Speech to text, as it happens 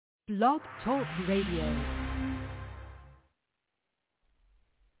Blog Talk Radio.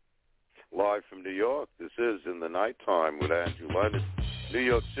 Live from New York, this is In the Nighttime with Andrew Leonard. New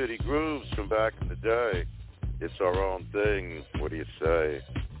York City grooves from back in the day. It's our own thing. What do you say?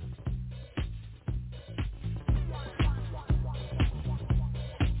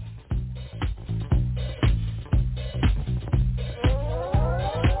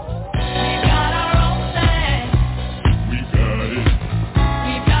 We got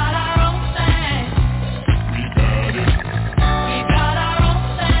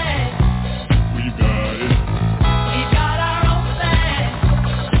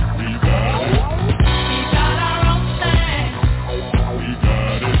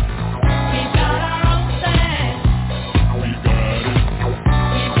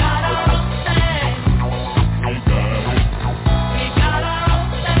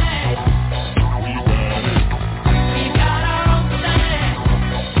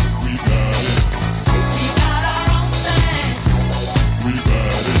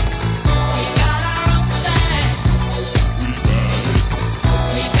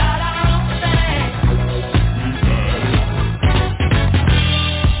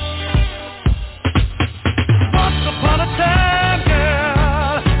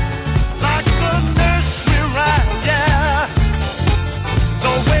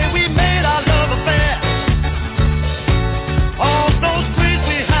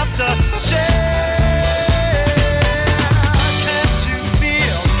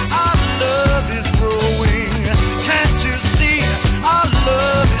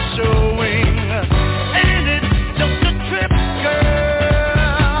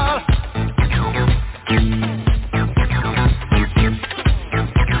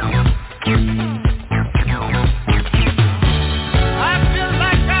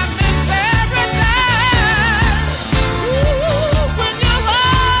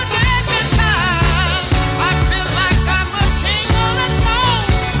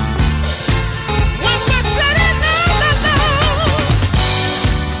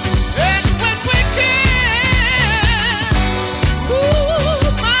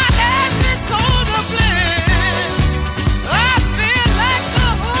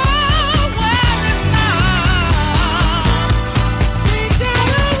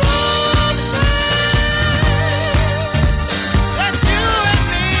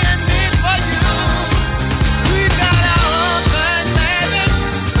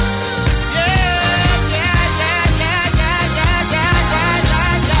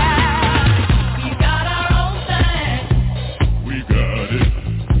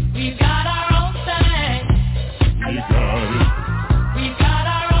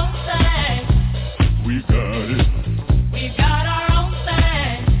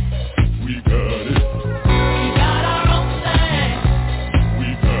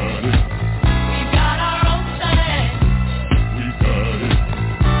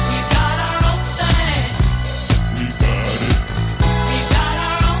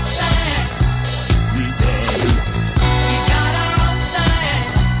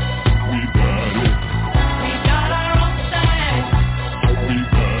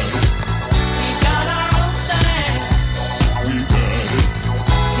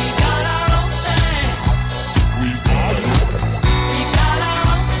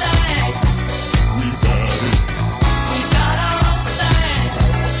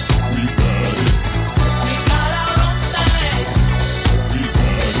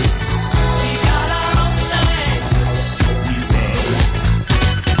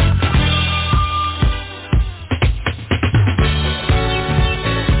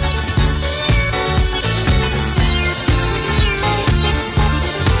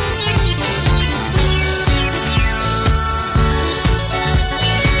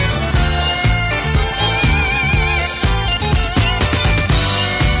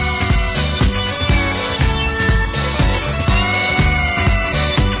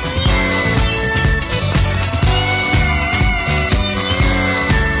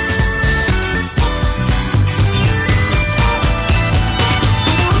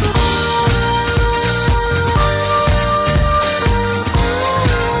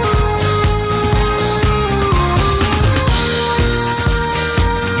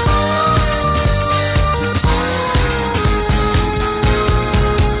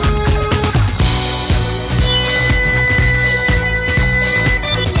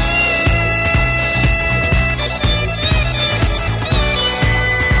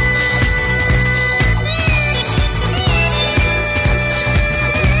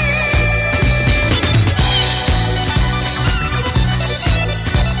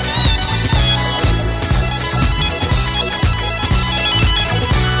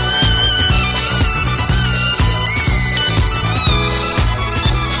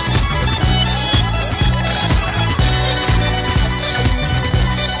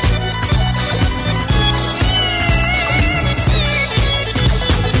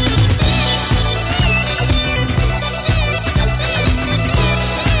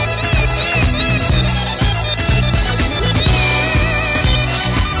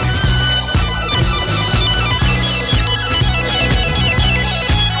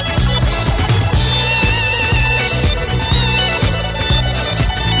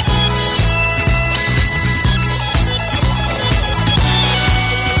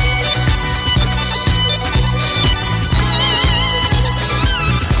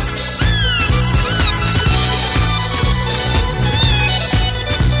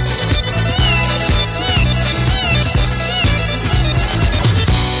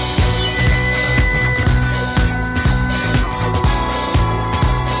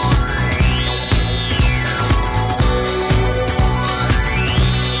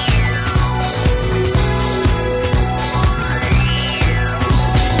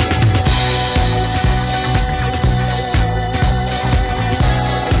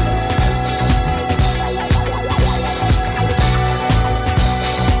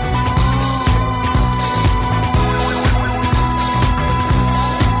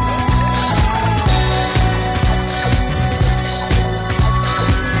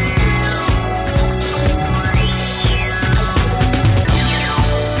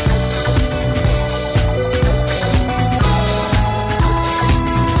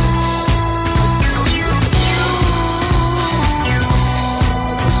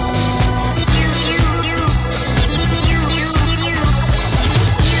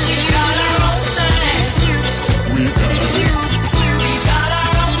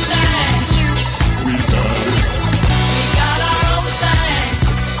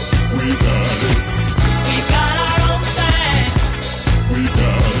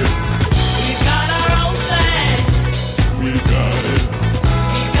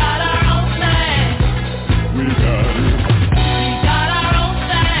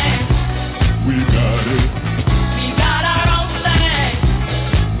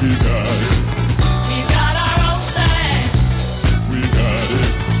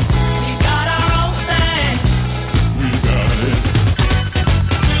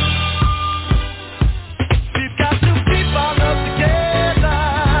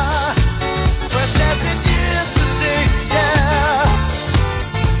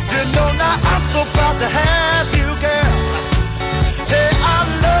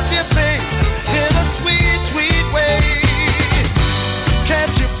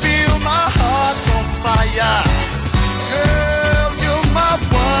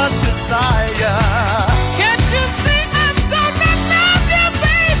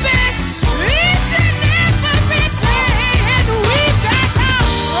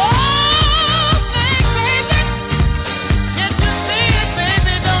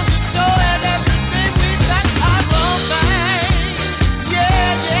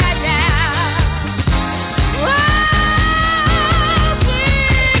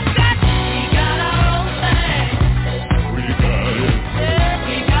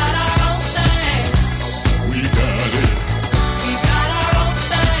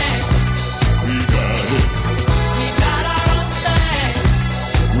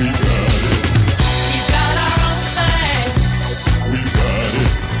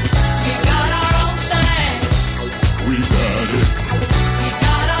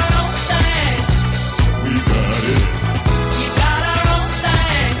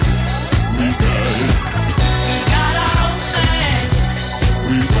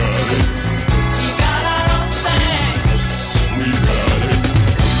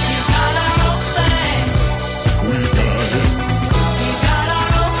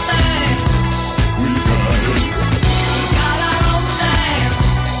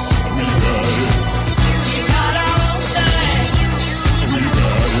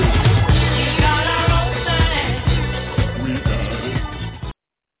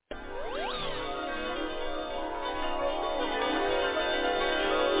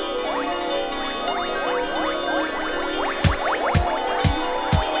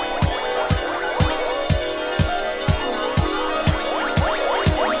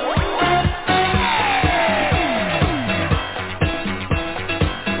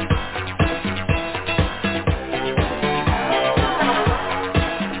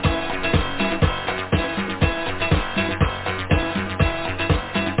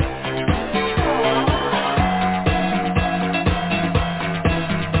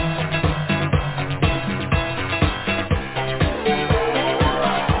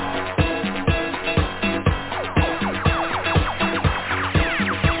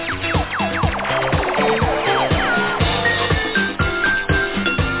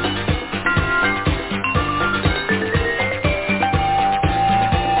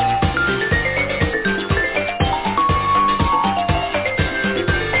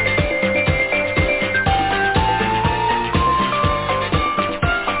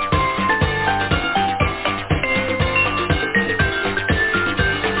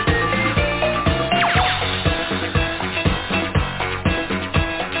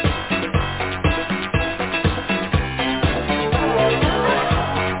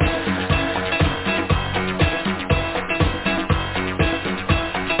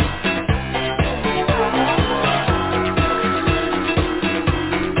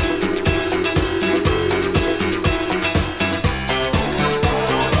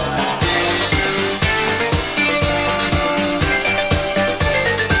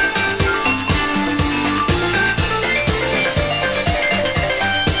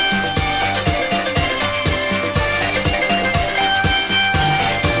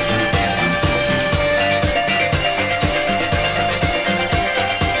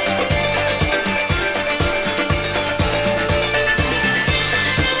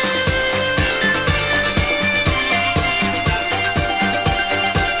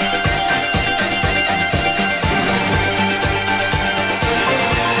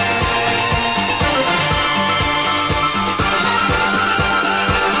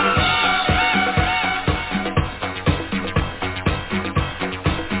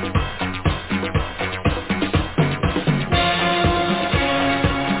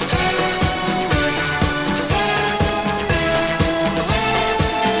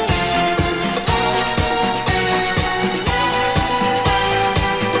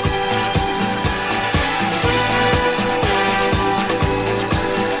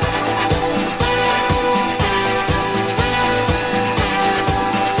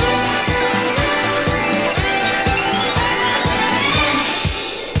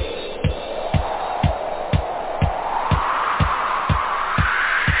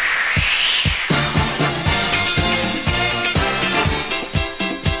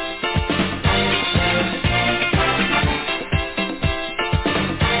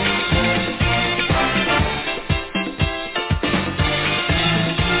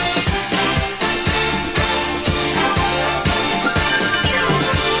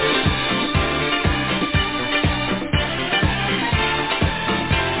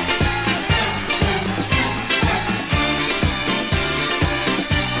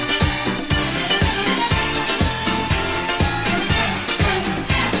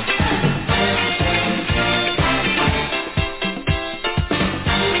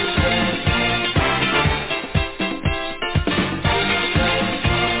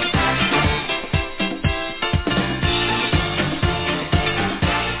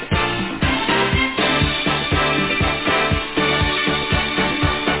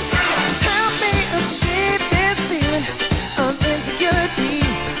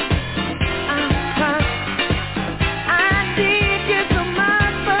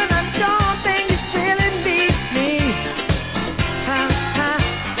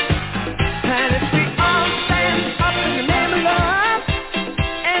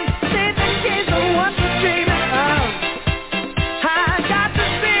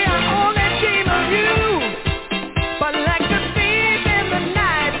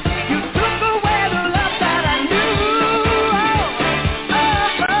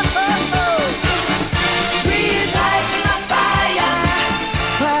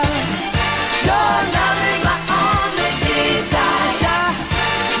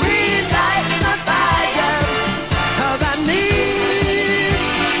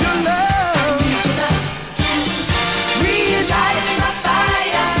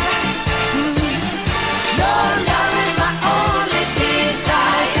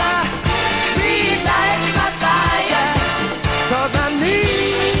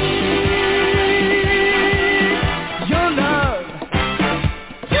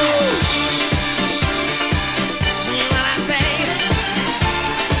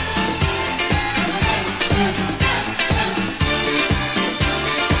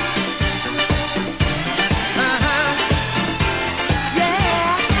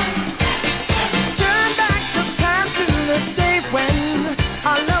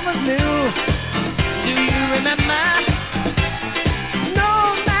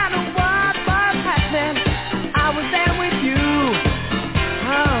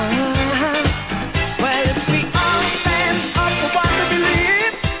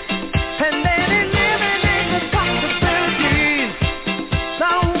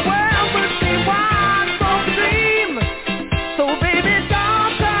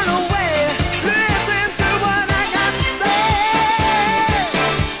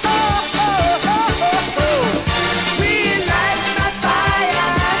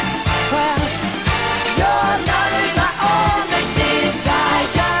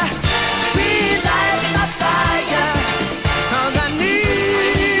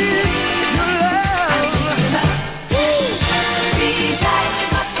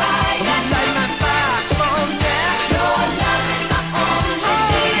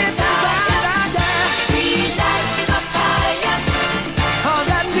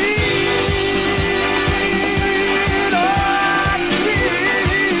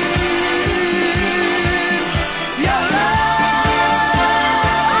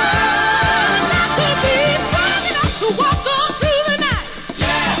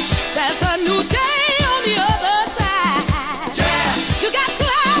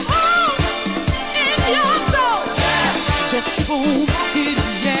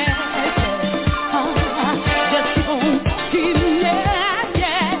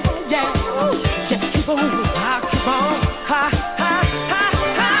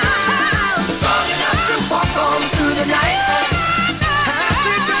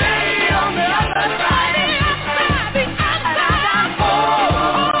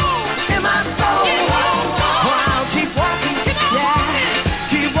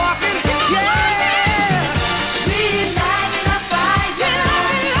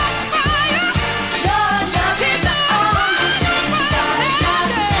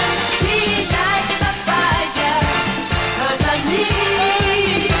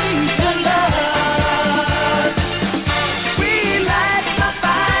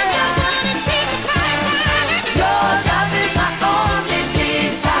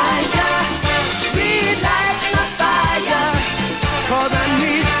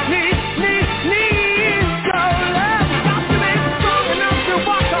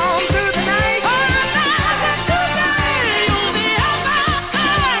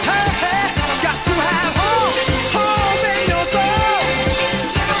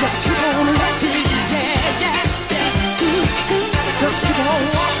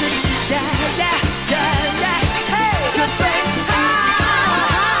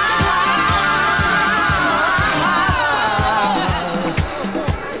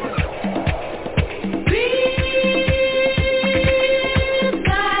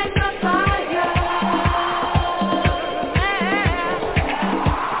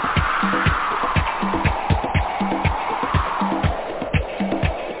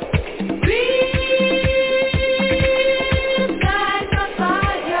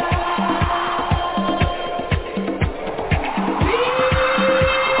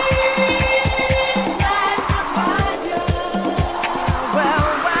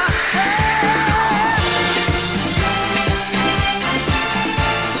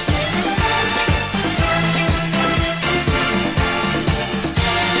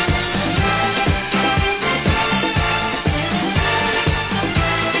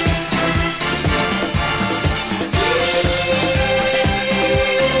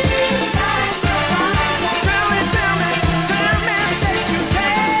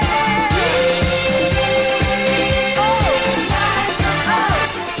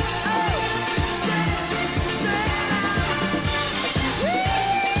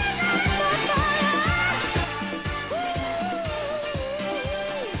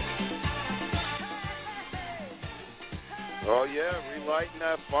Oh, yeah, relighting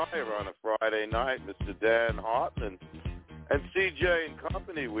that fire on a Friday night, Mr. Dan Hartman. And CJ and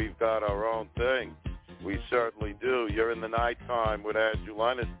Company, we've got our own thing. We certainly do. You're in the Nighttime with Andrew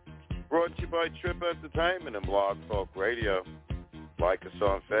Leonard. Brought to you by Trip Entertainment and Blog Talk Radio. Like us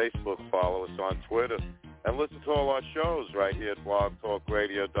on Facebook, follow us on Twitter, and listen to all our shows right here at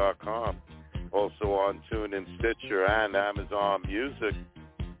blogtalkradio.com. Also on TuneIn, Stitcher, and Amazon Music.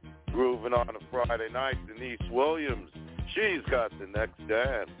 Grooving on a Friday night, Denise Williams. She's got the next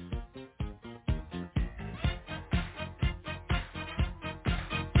dance.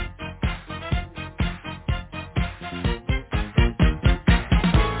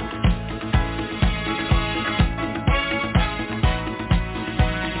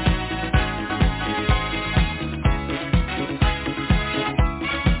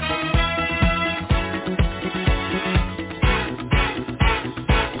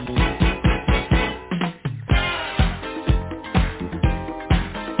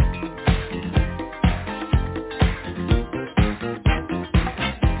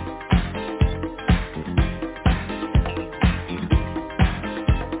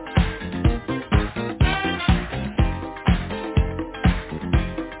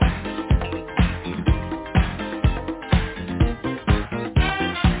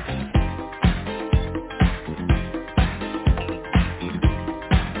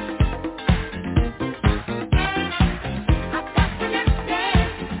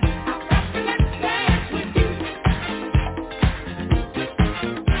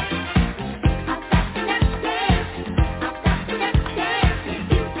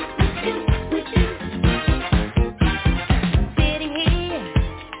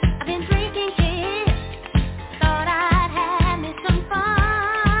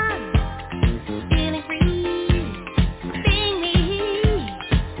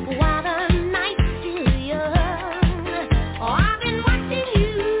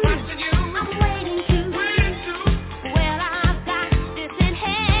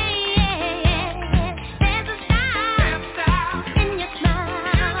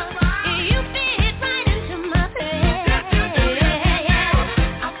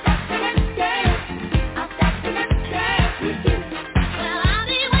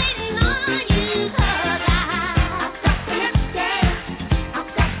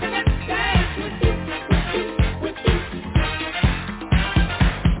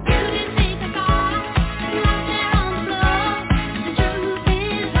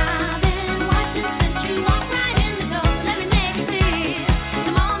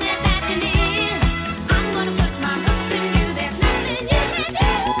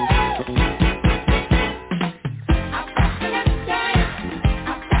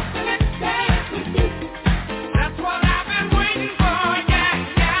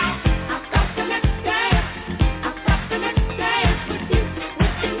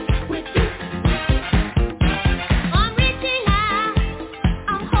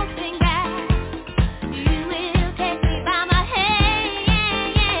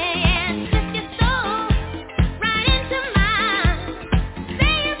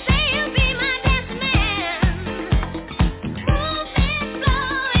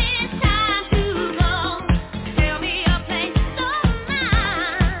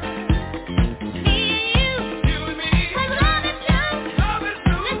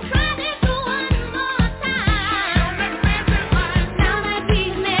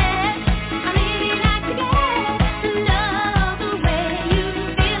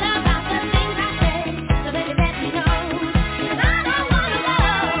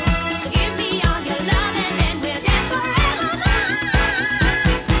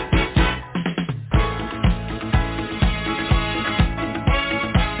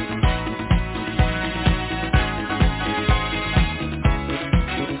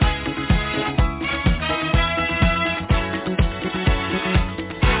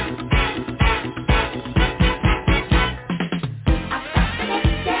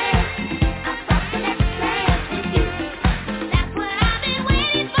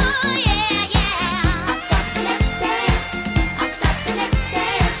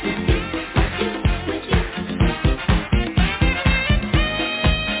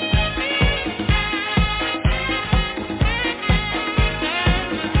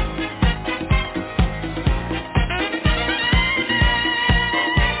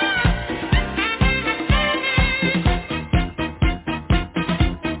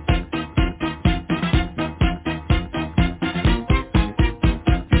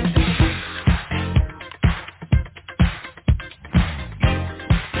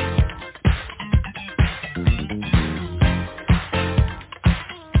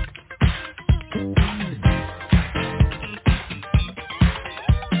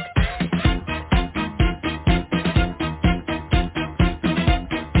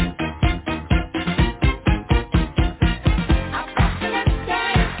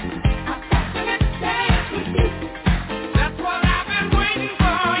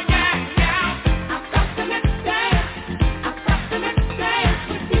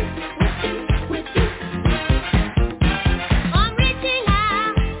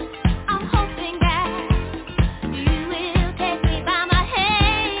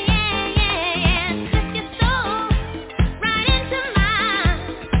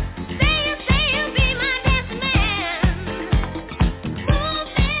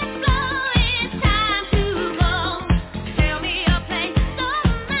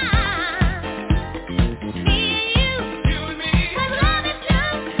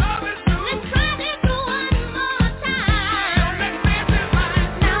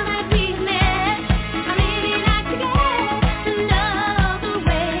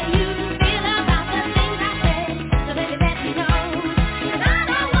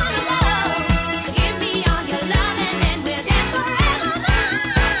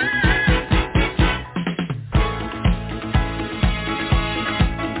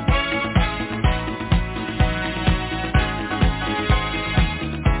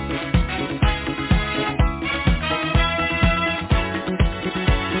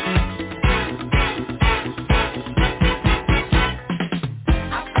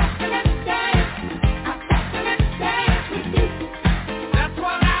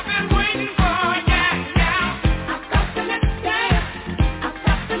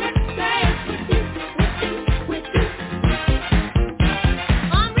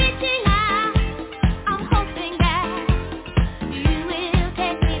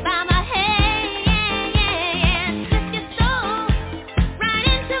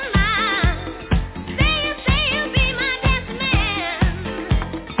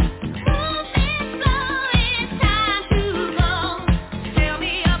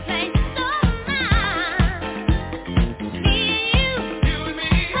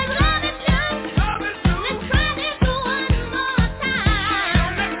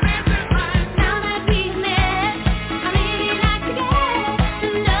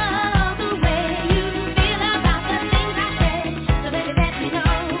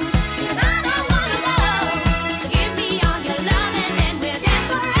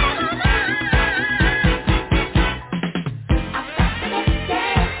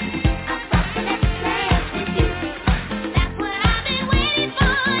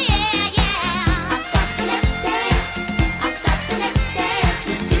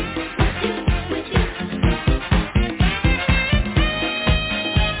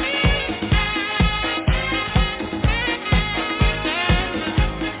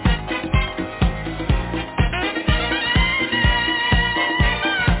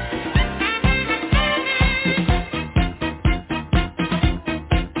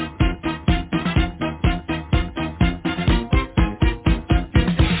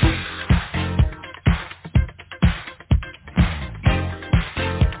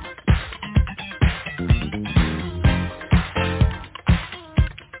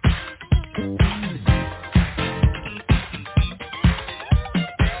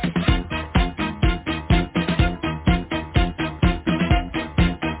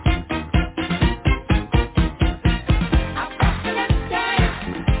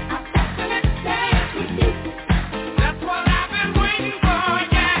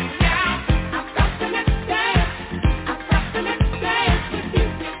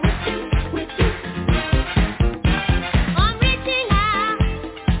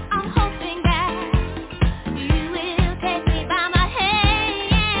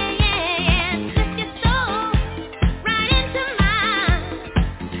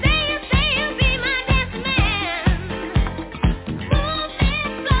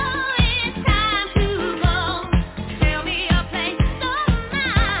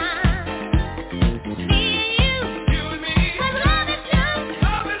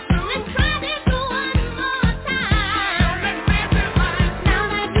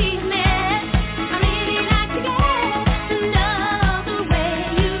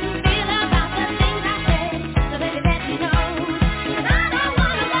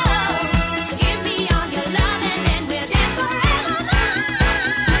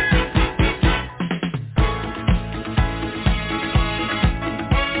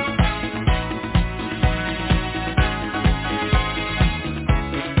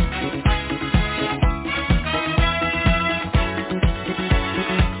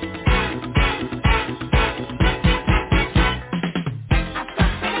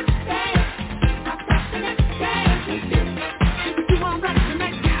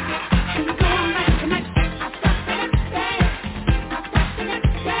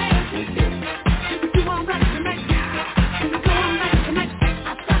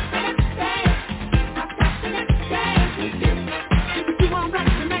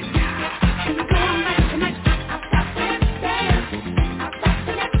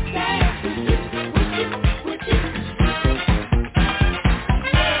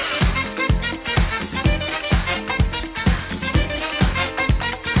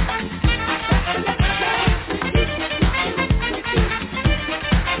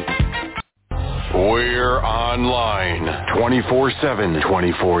 online 24/7.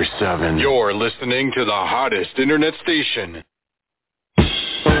 24/7. You're listening to the hottest internet station.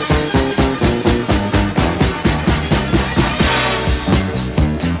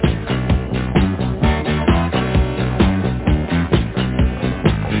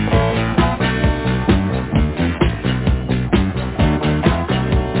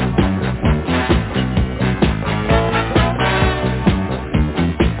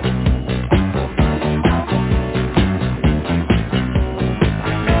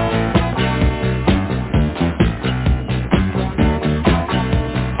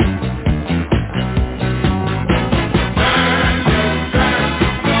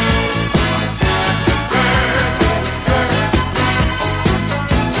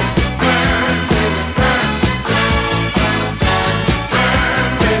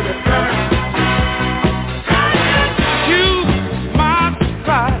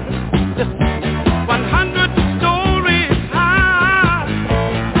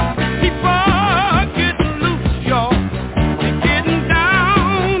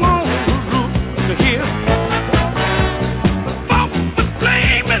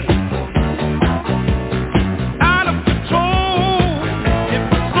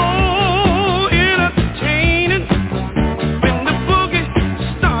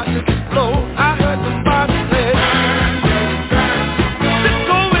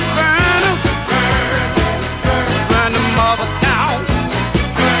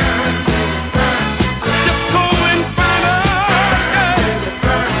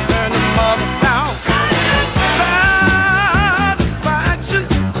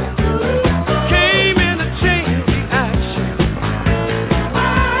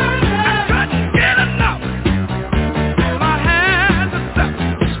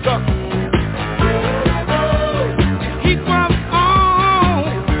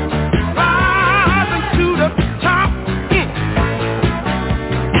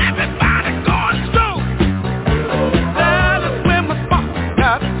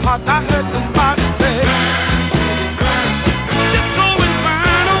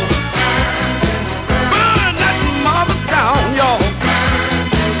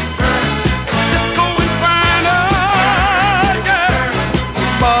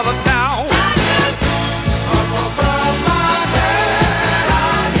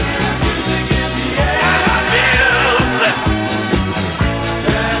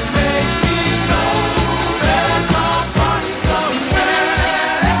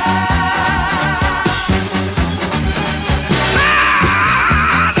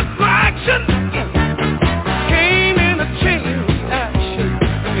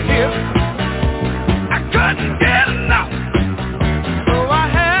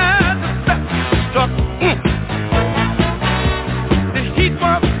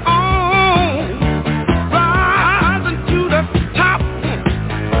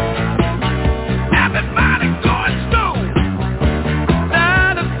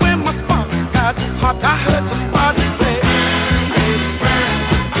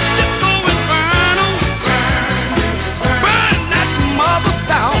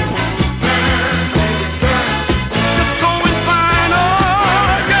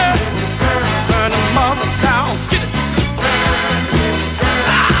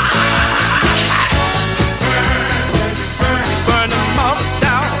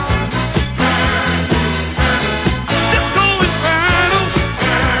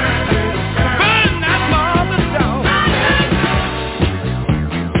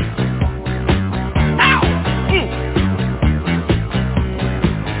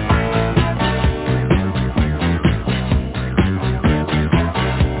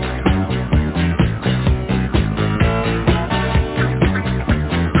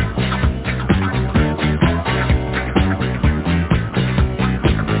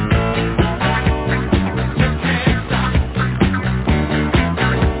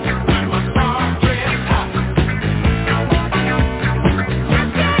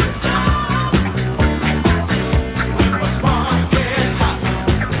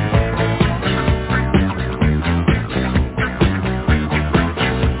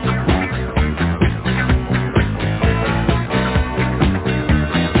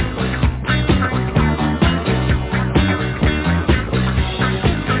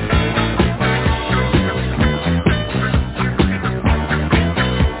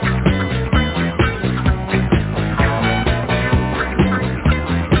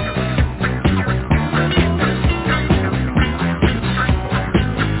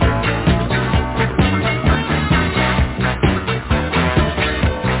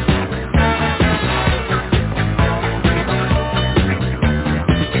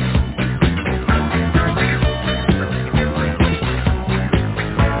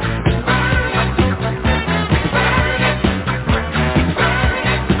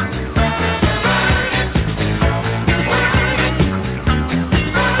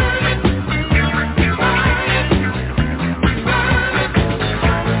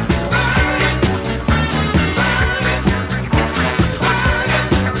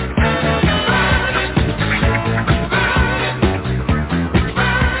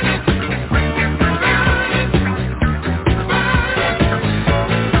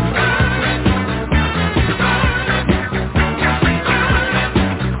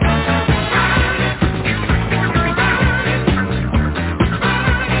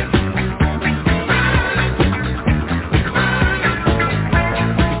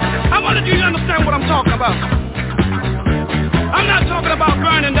 about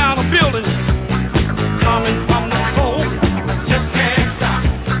burning down a building, coming from the cold. Just can't stop.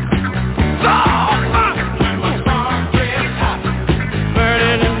 So when my song gets hot,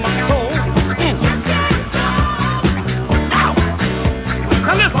 burning in my soul. Just can't stop. Ow.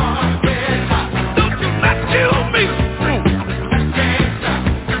 Now listen, don't you not kill me. Just can't stop.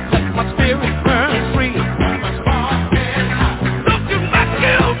 Let my spirit burn free. When my song gets hot, don't you not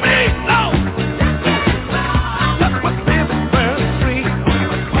kill me. No. Let my spirit burn free. When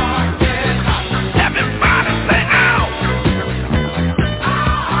my song gets hot, everybody say ow.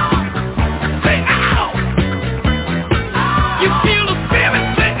 Say ow. You feel the spirit,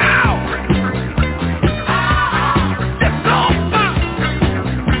 say ow. It's so fun.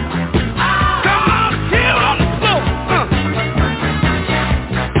 Come on, chill on the floor.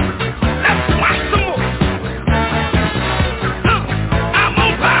 Let's watch some more. I'm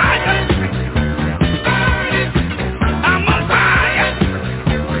on fire. I'm on fire.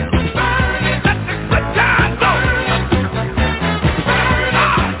 Let the good time go.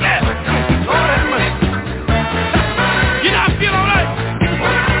 Yeah. Lord have mercy. You know, I feel all right.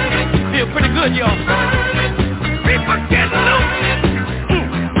 Feel pretty good, y'all. People getting loose.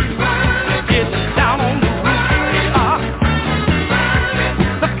 Getting down on the roof.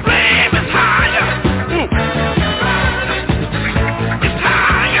 The flame is higher. It's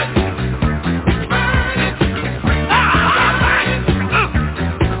higher.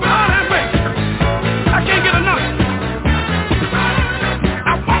 Lord have mercy. I can't get enough.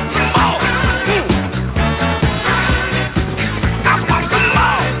 I want some more. I want some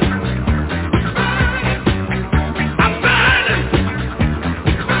more. I'm burning.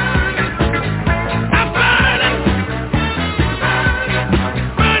 I'm burning.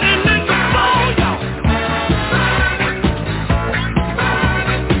 Burning in the soul, y'all.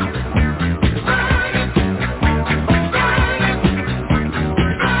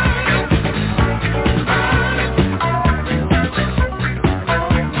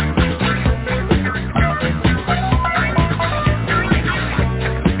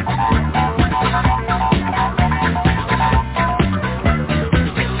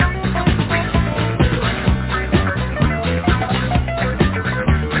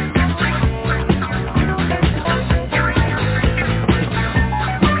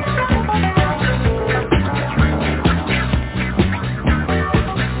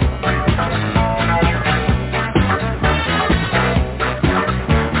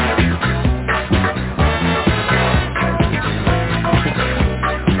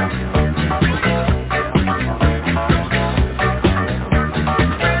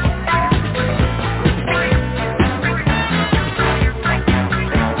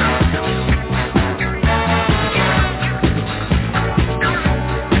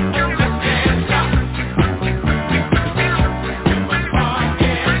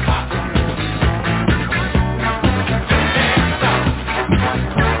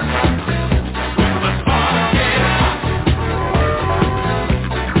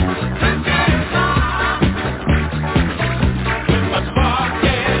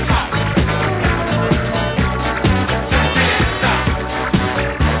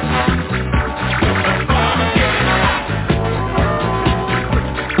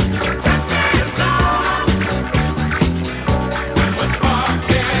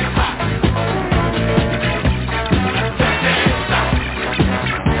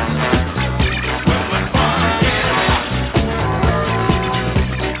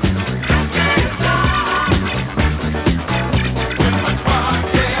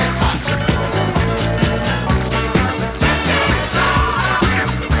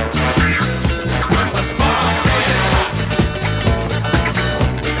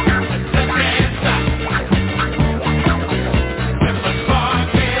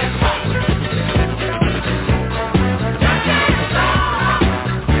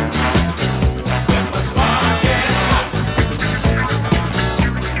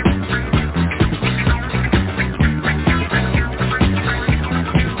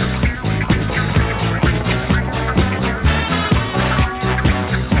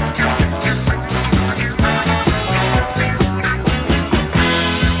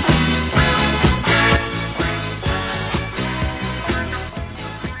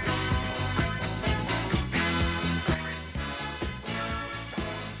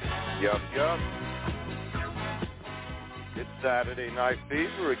 Yup. It's Saturday Night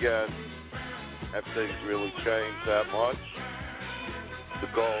Fever again. Have things really changed that much? The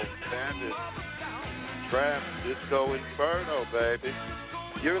gold standard. Tramp, Disco Inferno, baby.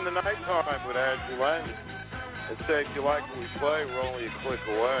 You're in the Nighttime with Andrew Lang. And say if you like what we play, we're only a click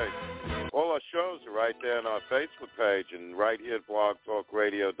away. All our shows are right there on our Facebook page and right here at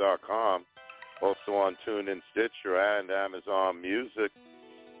blogtalkradio.com. Also on TuneIn, Stitcher, and Amazon Music.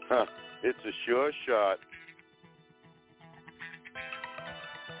 It's a sure shot.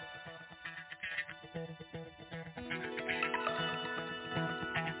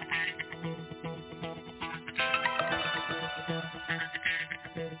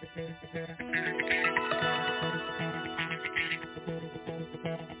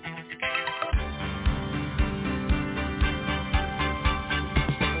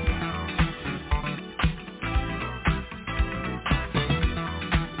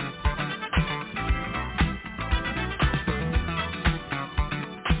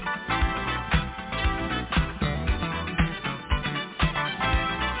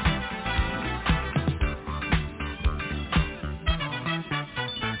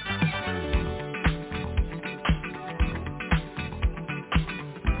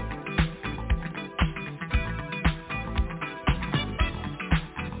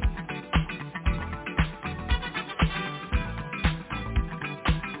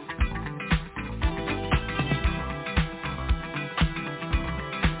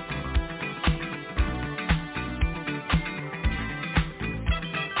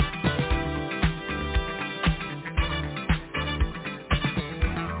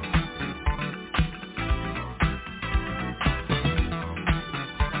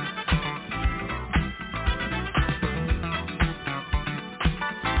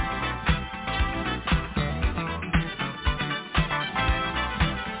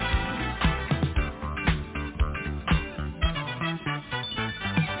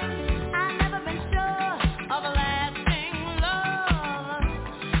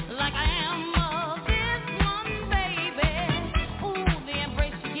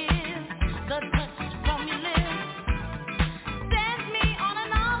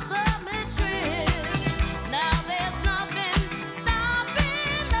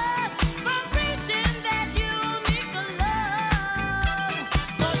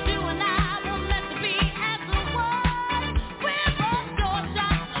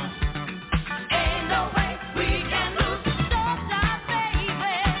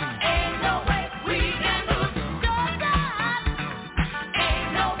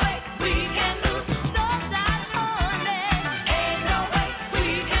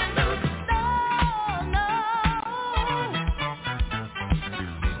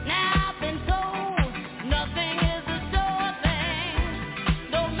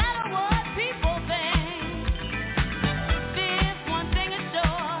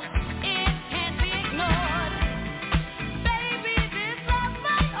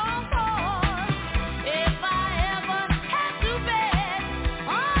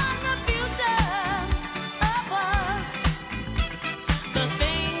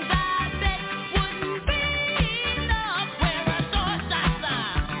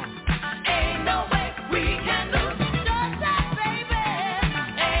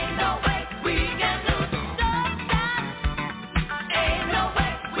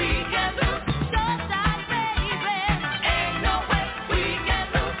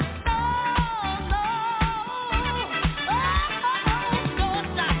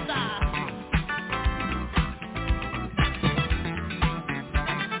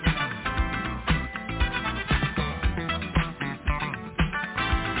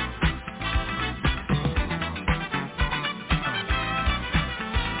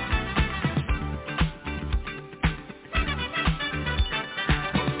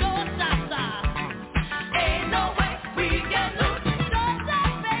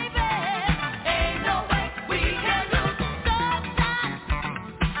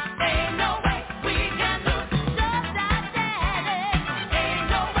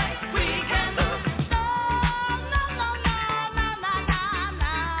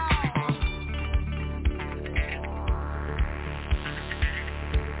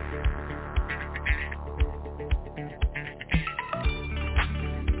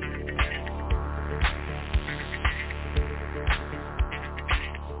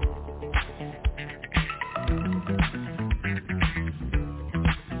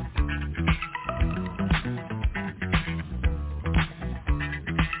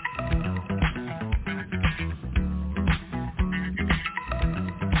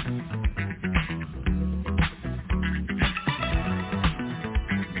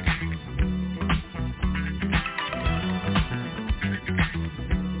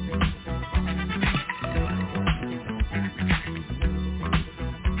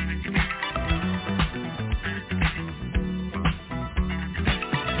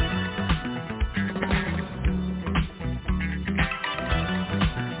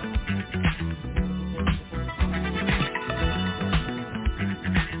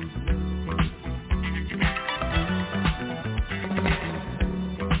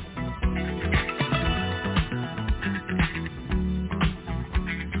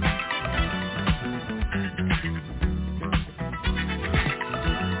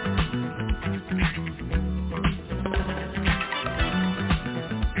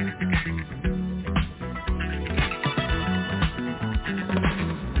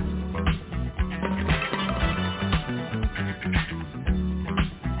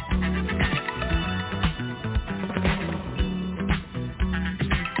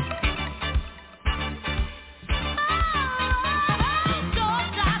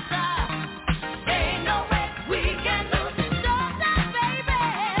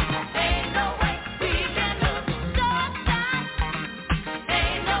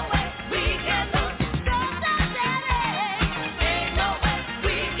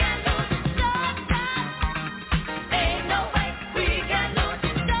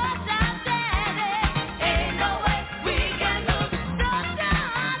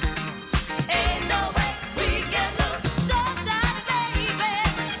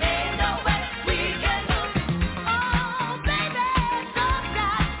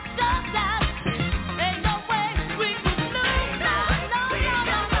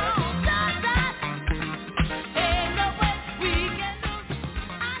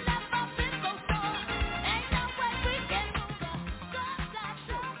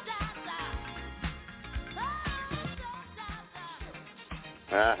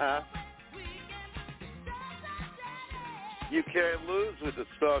 Uh-huh. You can't lose with the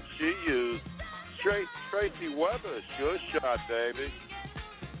stuff she used. Tracy Weber, sure shot, baby.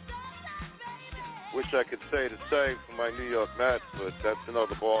 Wish I could say the same for my New York Mets, but that's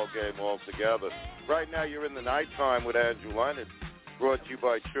another ball game altogether. Right now, you're in the Nighttime with Andrew Leonard, brought to you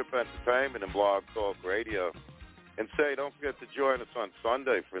by Trip Entertainment and Blog Talk Radio. And say, don't forget to join us on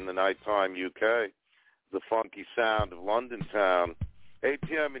Sunday for In the Nighttime UK, the funky sound of London town, 8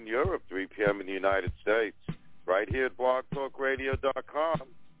 p.m. in Europe, 3 p.m. in the United States, right here at blogtalkradio.com.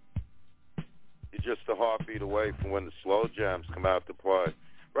 You're just a heartbeat away from when the slow jams come out to play.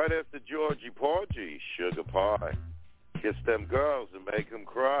 Right after Georgie Porgy, Sugar Pie. Kiss them girls and make them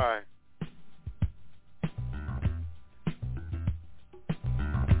cry.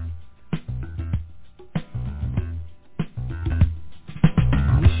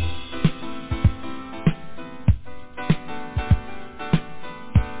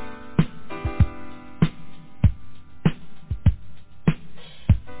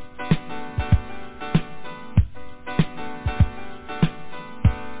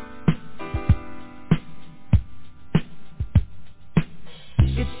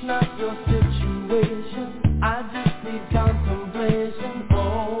 It's not your situation, I just need contemplation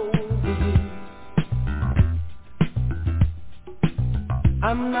over you.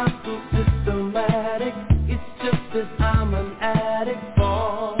 I'm not so systematic, it's just that I'm an addict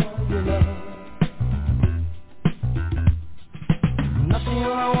for your love. Nothing I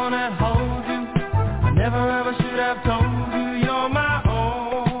wanna hold you, I never ever should have told you you're my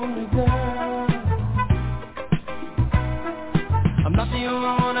only girl. I'm not the only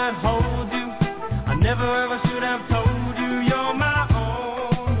one that holds you, I never ever should have told you you're my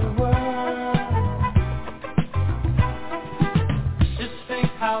only world. Just think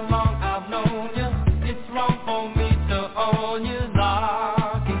how long I've known you, it's wrong for me to own you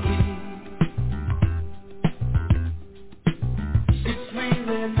lock and key. It's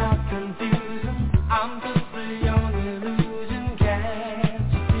really not confusing, I'm just a young illusion,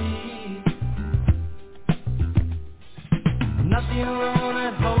 can't you see? Not the only one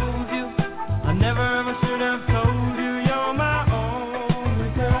that holds you, I never ever should have told you you're my only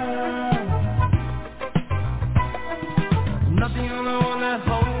girl. Not the only one that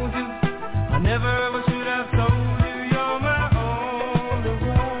holds you, I never ever should have told you you're my only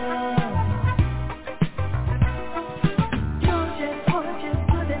world. Georgia, Georgia,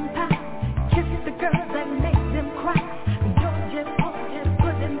 pudding pie, kiss the girls that make them cry. Georgia, Georgia,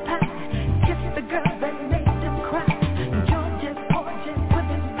 pudding pie, kiss the girls that make them cry. Georgia, Georgia,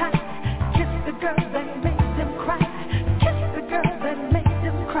 pudding pie, kiss the girls that make them cry. Kiss the girls that make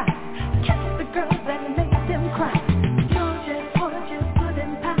them cry. Kiss the girls that make them cry. Georgia, Georgia,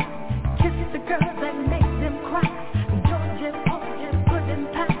 pudding pie, kiss the girls that make them cry. Georgia, Georgia, pudding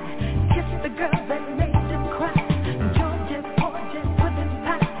pie, kiss the girls that make them cry. Georgia, Georgia, pudding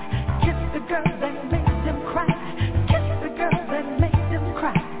pie, kiss the girls that make them cry. Kiss the girls that make them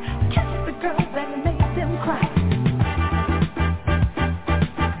cry. Kiss the girls that make them cry.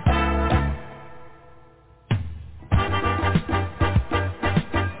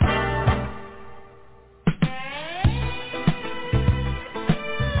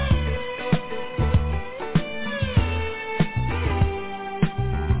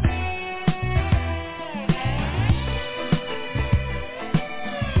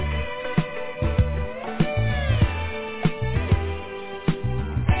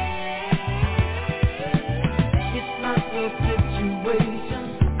 It's not your situation,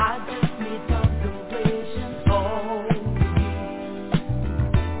 I just need contemplation over you.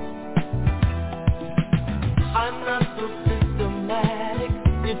 I'm not so systematic,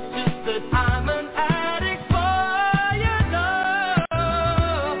 it's just that I'm an addict for your love.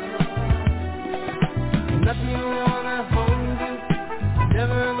 Not the only one that holds you,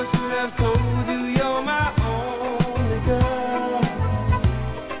 never ever should have told you you're my only girl.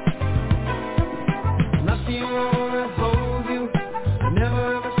 Not the only one that holds you, never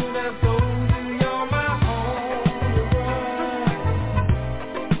ever should have told you you're my only world.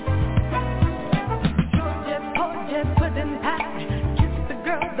 Georgia, Georgia, pudding pie, kiss the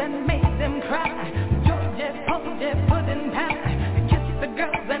girls that make them cry.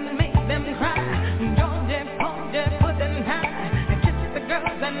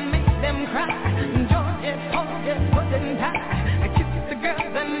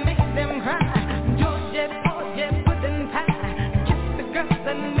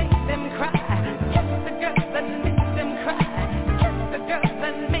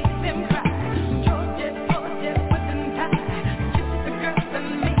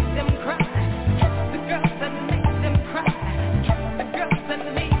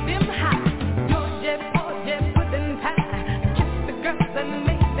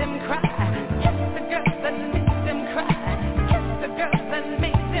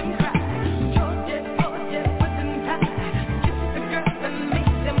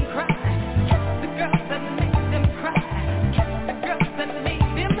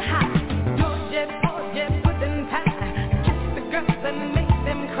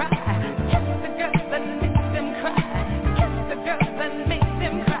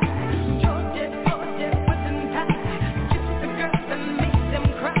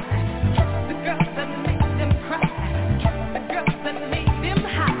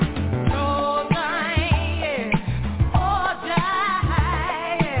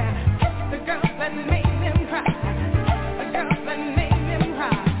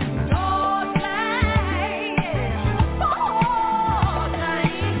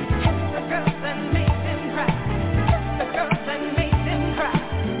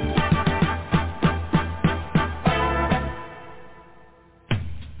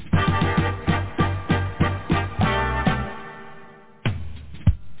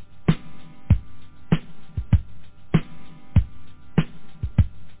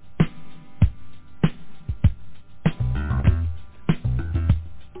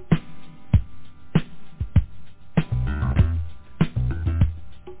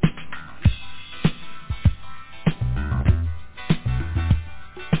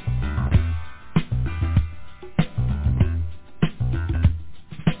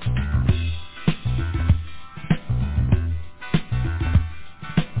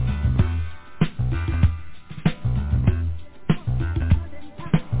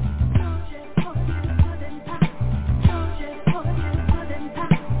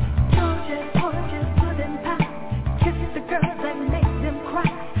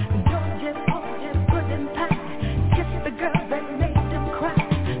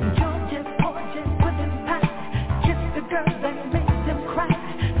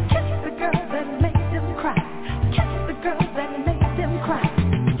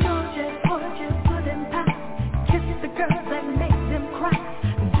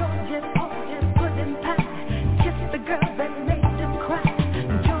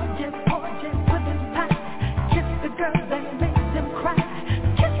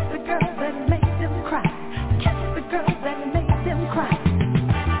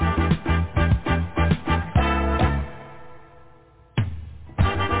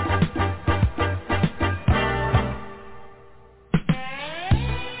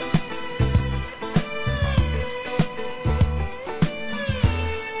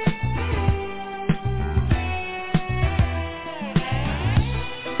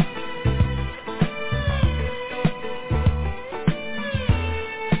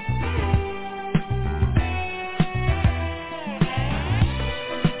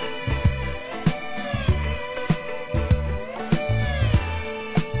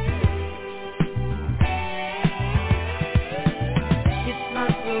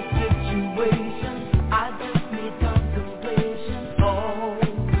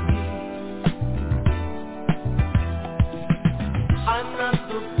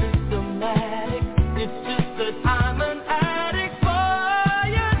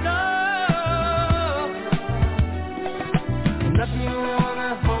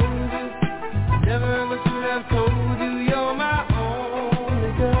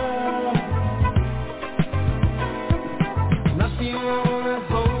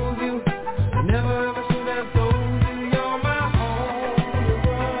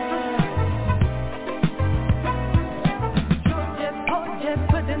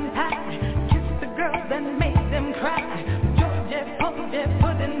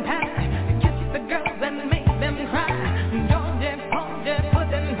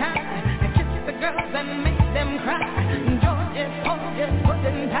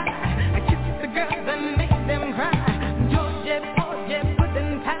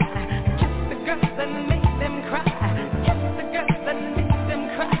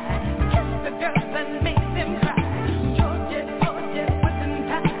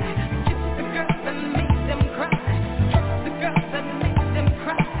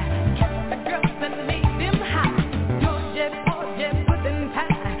 Cry.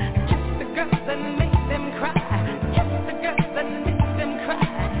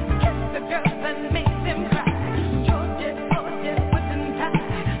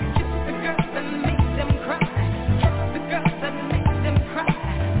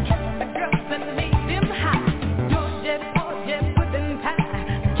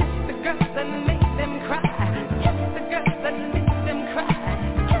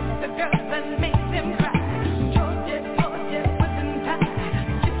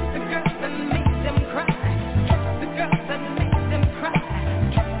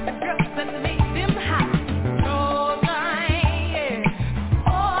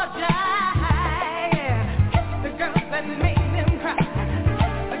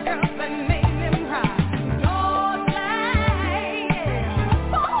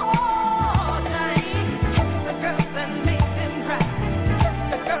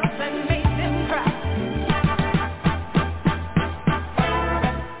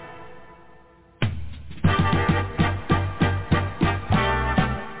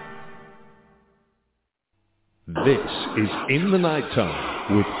 This is In the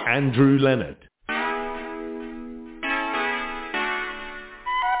Nighttime with Andrew Leonard.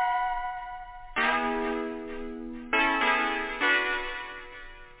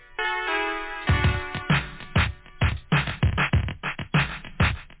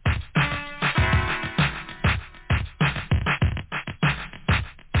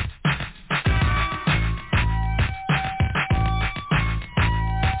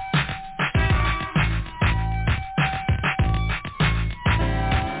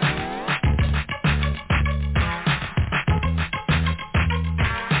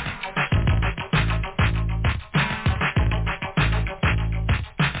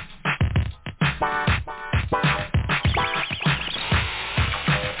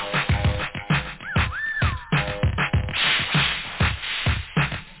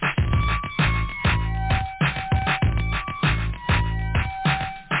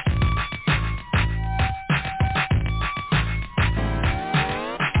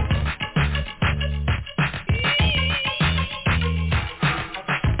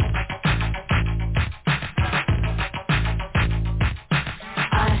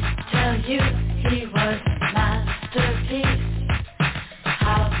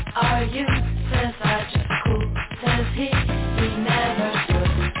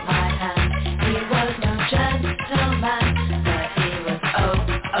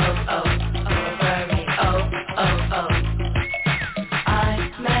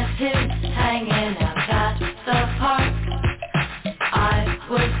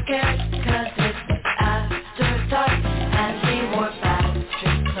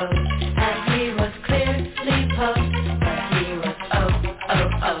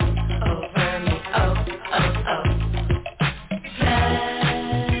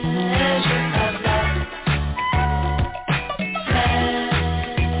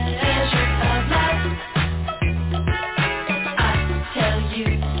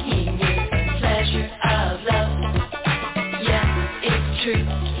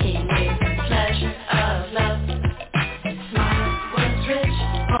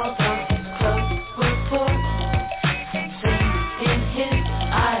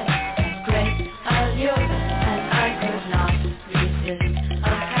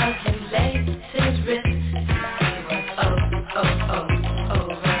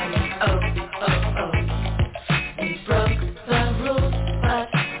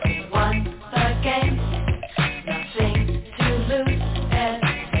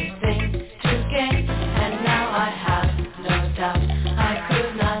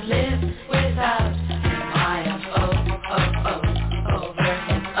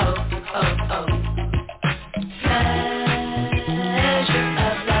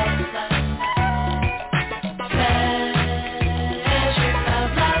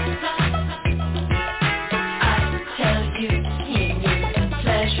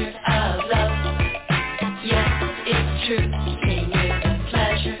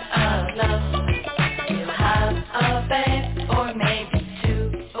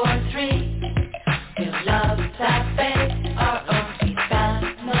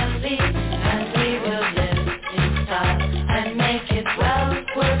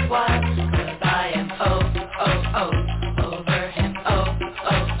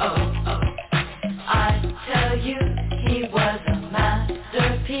 He was a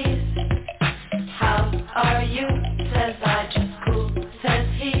masterpiece. How are you? Says I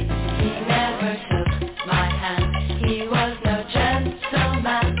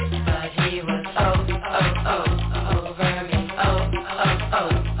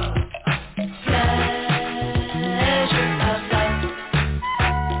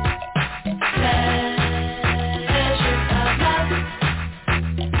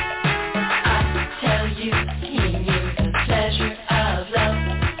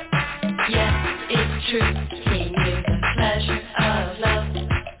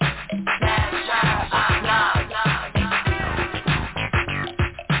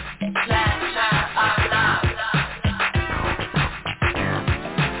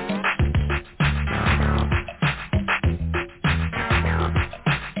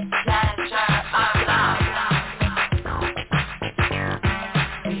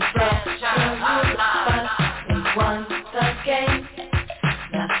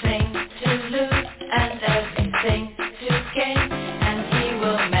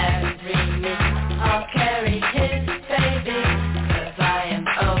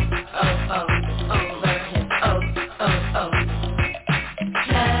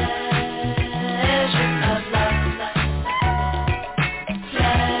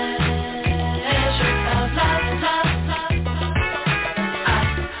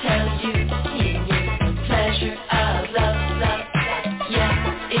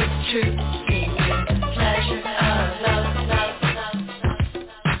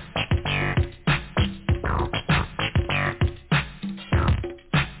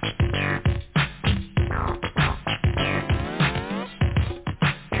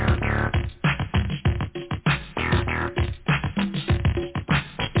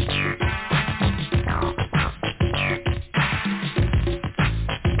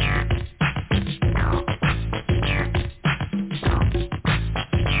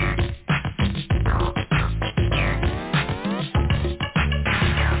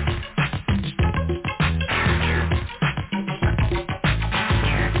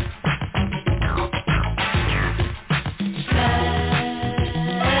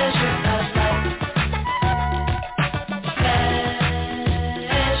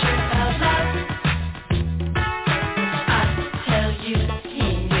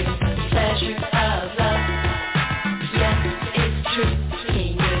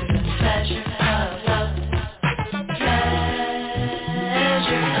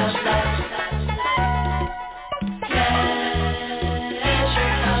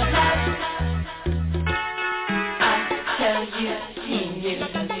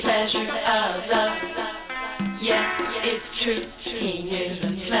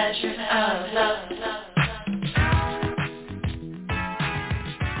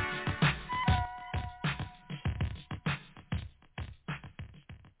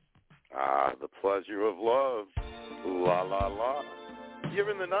The pleasure of love. La, la, la. You're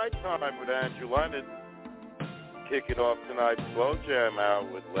in the nighttime with Andrew Leonard. Kicking off tonight's slow jam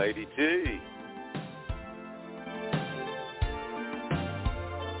out with Lady T.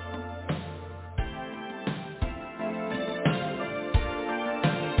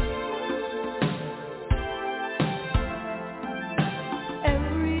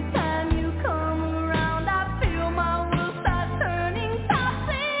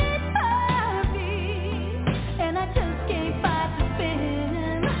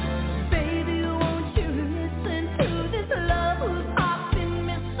 Baby, won't you listen to this love whose heart's been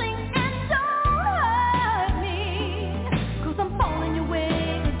missing, and don't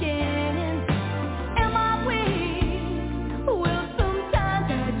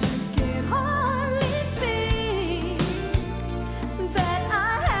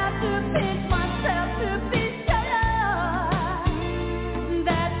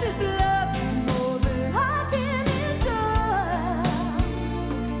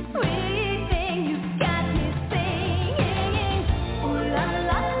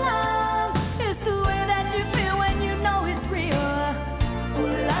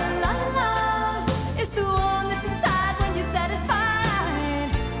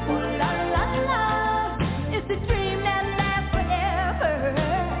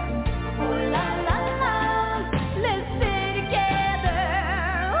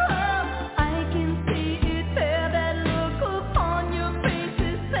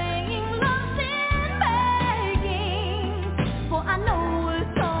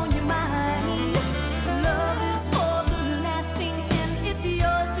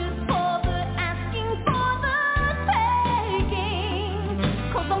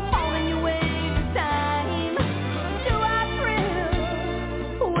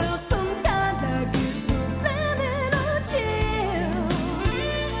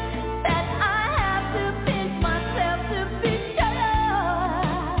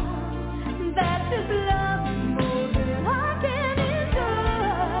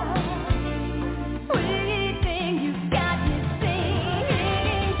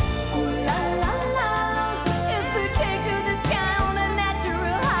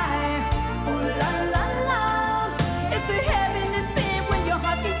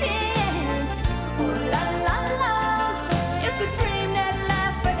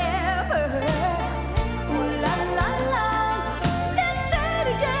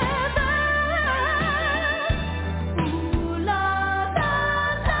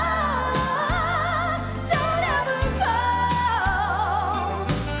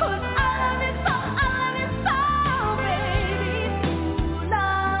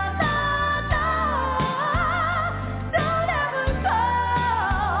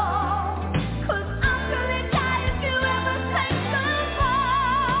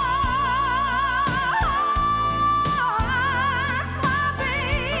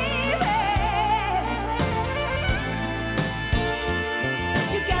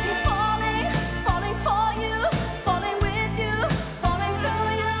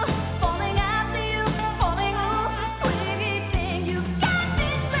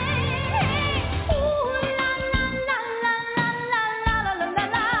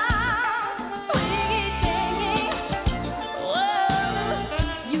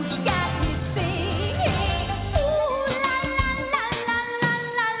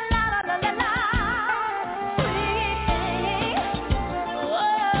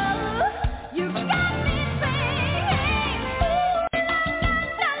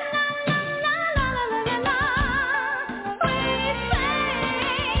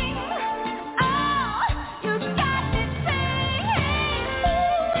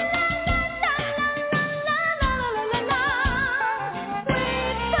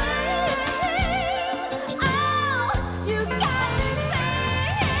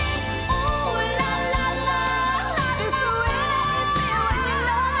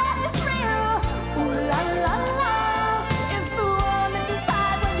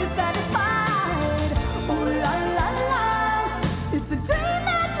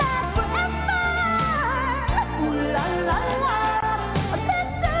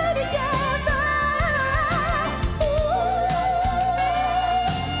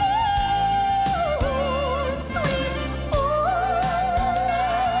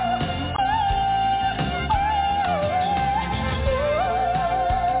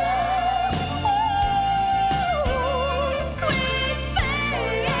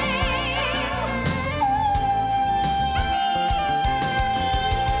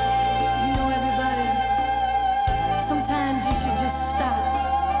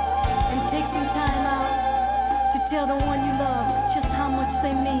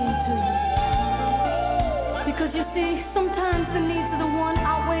you see, sometimes the needs of the one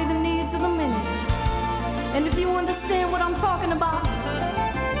outweigh the needs of the many. And if you understand what I'm talking about,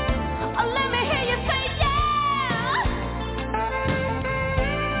 let me hear you say yeah.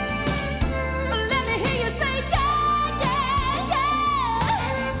 Let me hear you say yeah, yeah,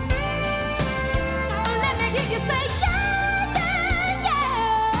 yeah. Let me hear you say yeah, yeah, yeah.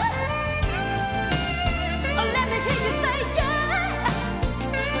 Let me hear you say yeah.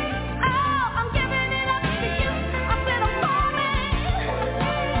 Oh, I'm giving it up to you. I said I'm falling.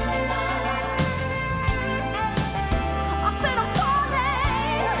 I said I'm falling.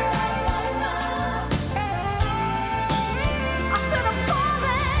 I said I'm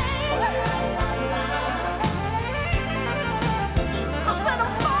falling. I said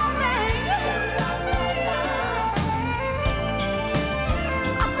I'm falling.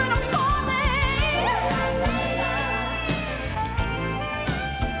 I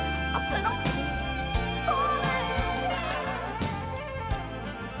said I'm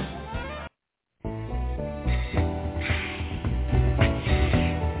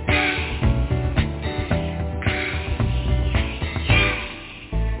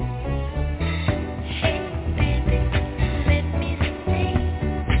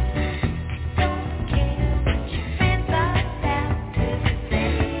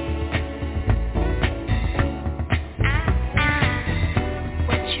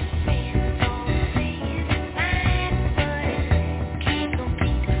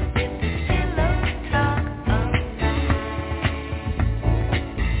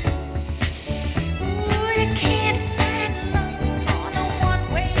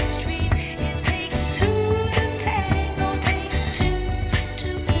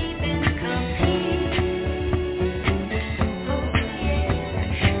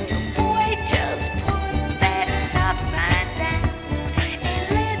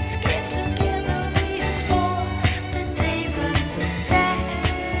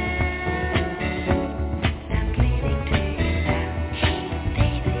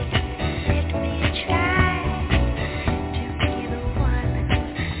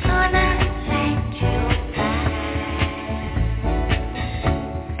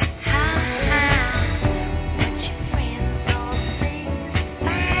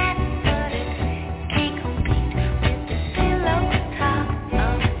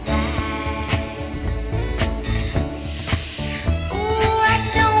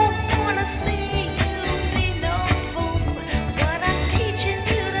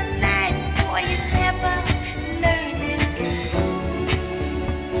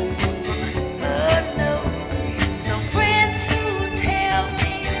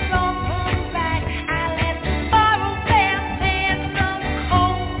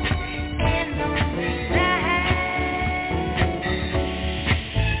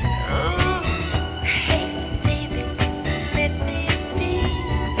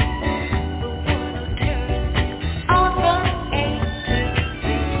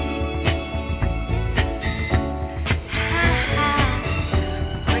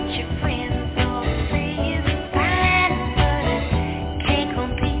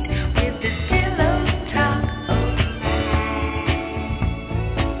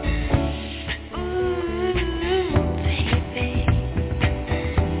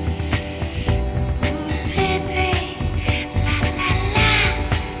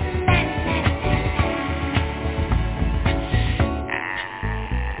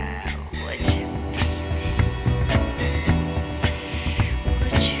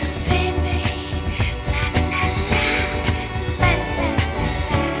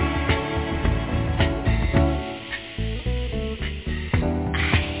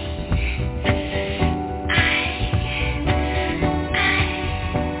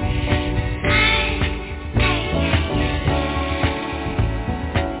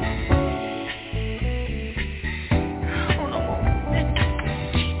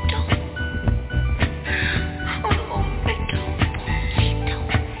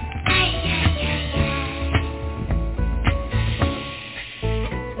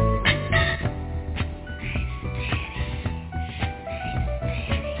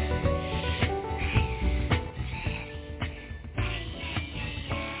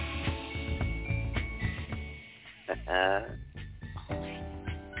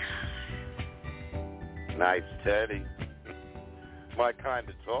Nice Teddy. My Kind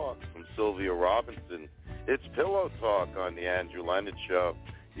of Talk from Sylvia Robinson. It's Pillow Talk on the Andrew Leonard Show.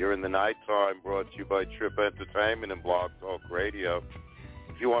 You're in the Nighttime, brought to you by Trip Entertainment and Blog Talk Radio.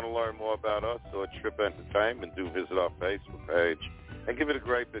 If you want to learn more about us or Trip Entertainment, do visit our Facebook page and give it a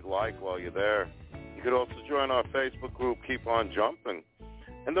great big like while you're there. You could also join our Facebook group, Keep On Jumping.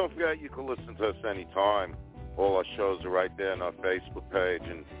 And don't forget, you can listen to us anytime All our shows are right there on our Facebook page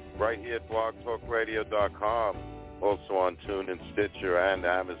and right here at blogtalkradio.com. Also on TuneIn, Stitcher, and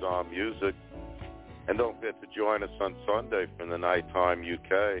Amazon Music. And don't forget to join us on Sunday from the Nighttime UK,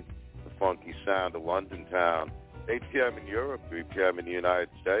 the funky sound of London town. 8 p.m. in Europe, 3 p.m. in the United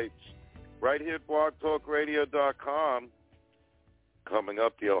States. Right here at blogtalkradio.com. Coming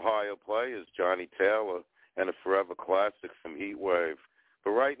up, the Ohio Players, Johnny Taylor, and a forever classic from Heatwave.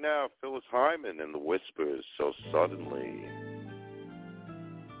 But right now, Phyllis Hyman and the Whispers, So Suddenly.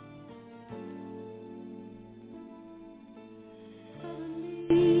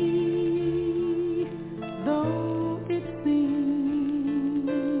 Though it seems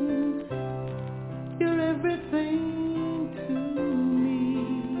you're everything to me,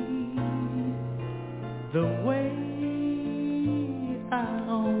 the way I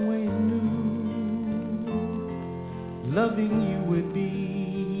always knew loving you would be.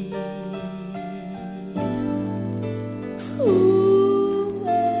 Ooh,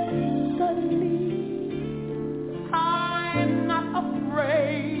 suddenly I'm not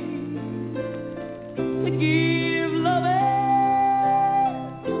afraid to give love as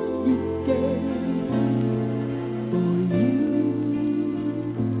you gave for you,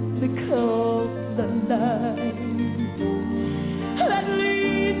 because the light that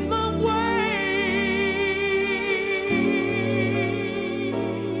leads my way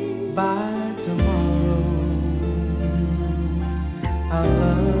by tomorrow our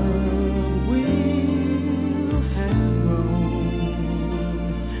love will have grown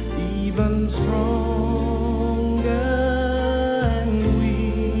even stronger, and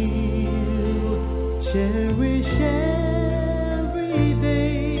we'll cherish every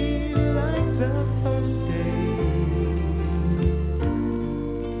day like the first day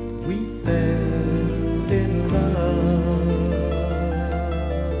we fell in love.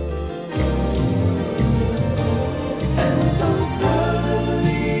 And so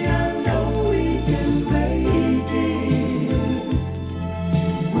suddenly I know we can make it.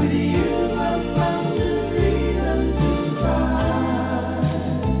 With you I found a reason to try.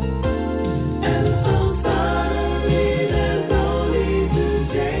 And so suddenly there's no need to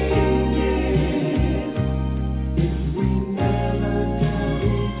change it. If we never tell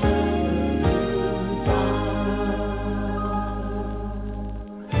each other goodbye.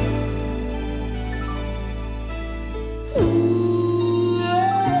 Ooh,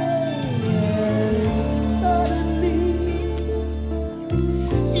 suddenly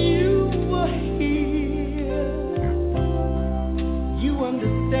you were here. You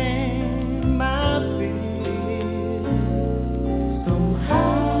understand my feelings.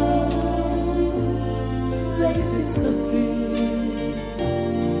 Somehow they disappear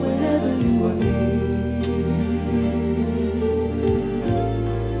whenever you are near.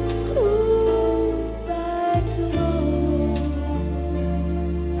 Ooh, back to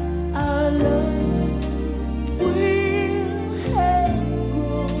our love will have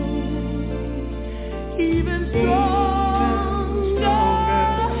grown even stronger,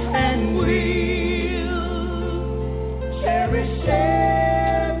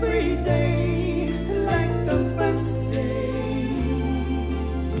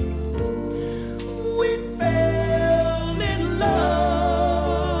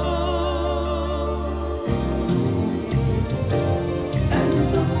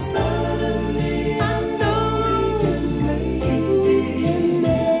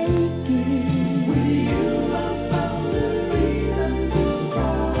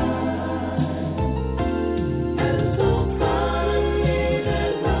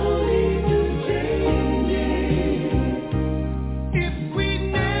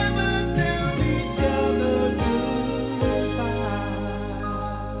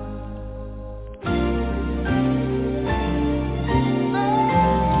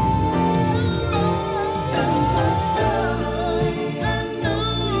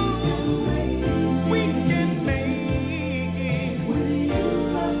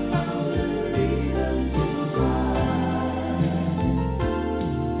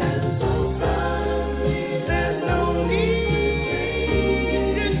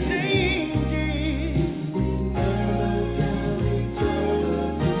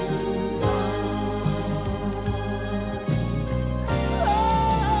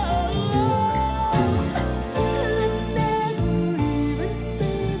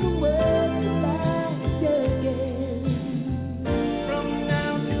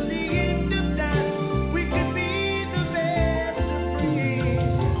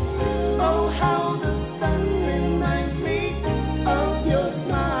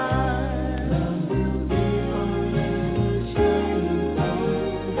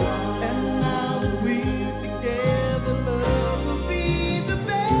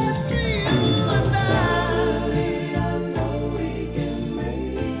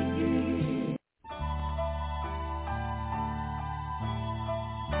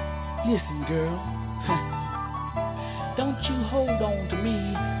 Listen, girl, don't you hold on to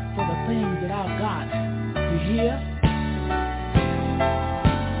me for the things that I've got. You hear?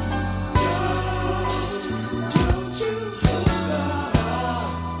 Don't you hold on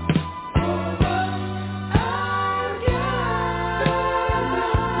for what I've got.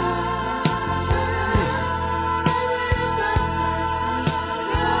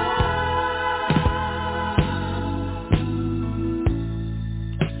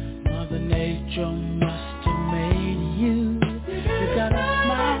 Mother Nature must have made you. You got a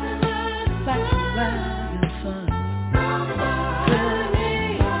smile like the rising sun.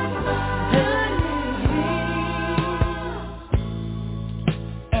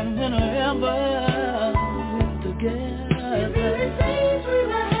 And whenever we're together, always seems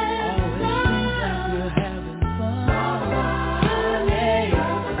like we're having fun.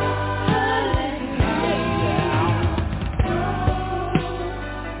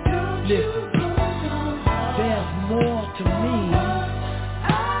 Listen, there's more to me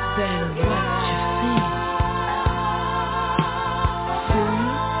than what you see.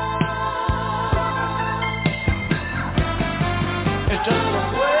 It's just the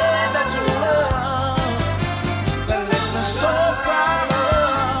way that you love that makes me so proud of.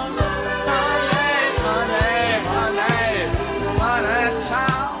 Honey, honey, honey, honey,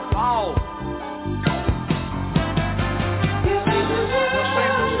 child, oh. You seem so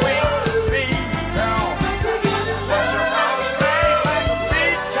sweet to me, girl. But your mouth sings like a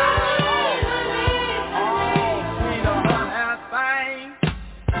big child, oh, sweeter than anything.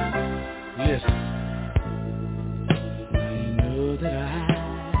 Listen. You know that I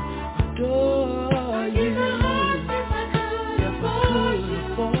adore you. If I could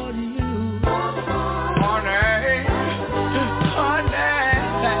afford you, honey, honey,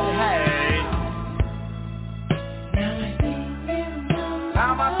 hey.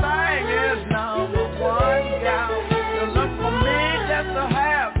 Now my thing is number one, yeah. You look for me just to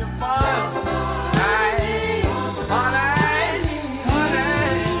have your fun. Hey, honey, honey,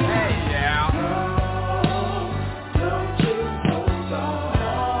 hey, yeah. Don't you hold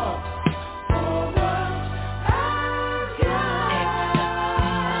on for what I've got.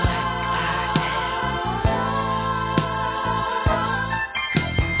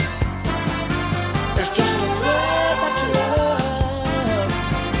 It's just the way that you love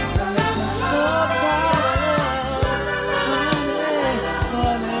that makes me so proud of. Honey,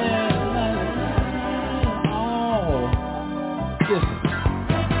 honey, oh. Listen.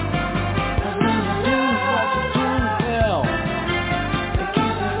 When you do what you do well, it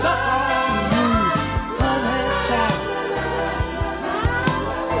keeps me stuck on you, honey, child.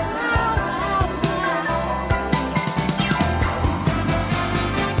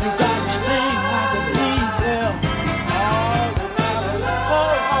 You got me sing like a bee, girl. Oh, you gotta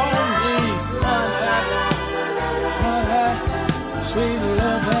hold on me, honey, honey, sweet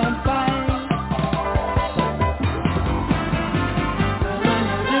love and thing. When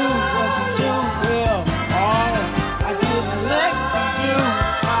you do what you do well, oh, I give the leg to you.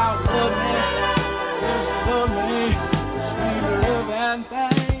 Oh, love me, just love me, sweet love and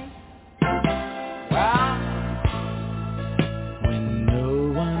thing. Well, when no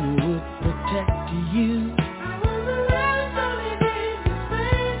one would protect you,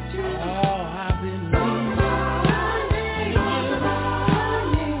 oh, I believe in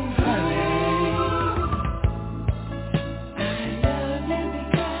you, honey. I love you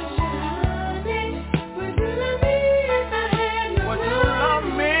because would you love me if I had no money? Would you love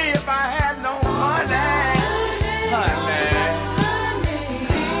me if I had no money? Honey.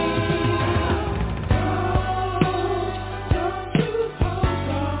 Don't you hold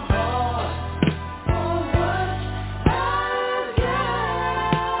on for what I've got.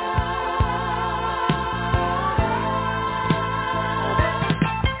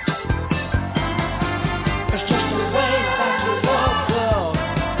 It's just the way that you love, girl,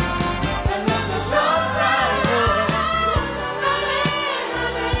 and makes me so proud of.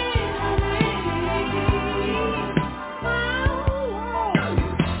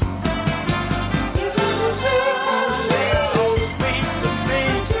 You do seem so sweet to me.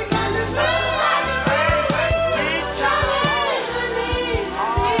 Like a sweet child.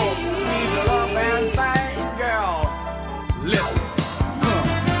 Oh, sweet love and thing, girl. Listen.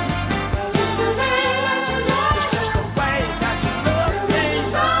 It's just the way that you love me.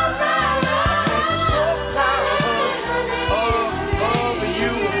 Makes me so proud of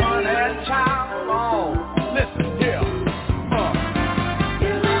you, honey, child. Oh, listen here.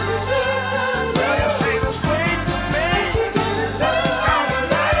 Well, you seem sweet to me.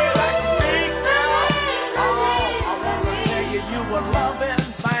 Like a big girl. Oh, I wanna tell you, you a loving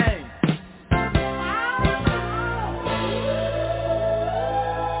thing.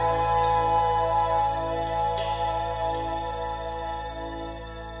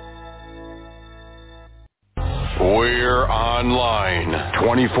 online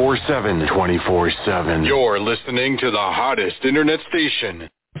 24/7. 24/7. You're listening to the hottest internet station.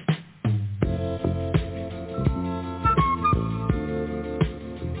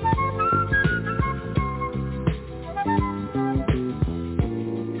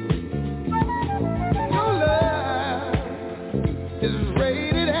 Your love is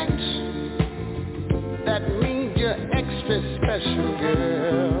rated X. That means you're extra special,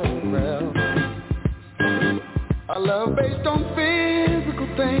 girl. A love based on physical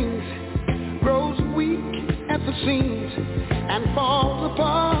things grows weak at the seams and falls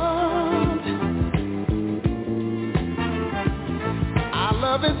apart. Our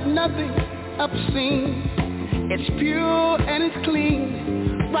love is nothing obscene. It's pure and it's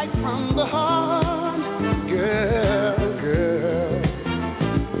clean, right from the heart, girl, girl.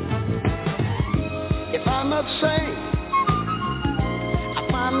 If I must say, I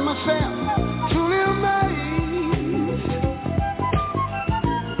find myself truly amazed.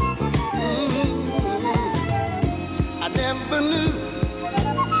 I never knew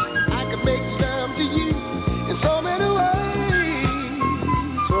I could make love to you in so many ways.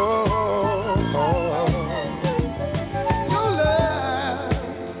 Your love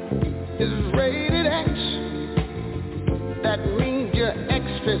is rated X. That means you're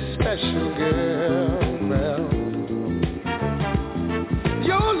extra special, girl.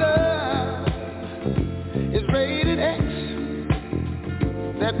 Your love is rated X.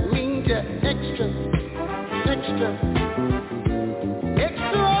 That means you're extra, extra,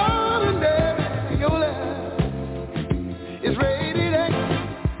 extraordinary. Your love is rated X.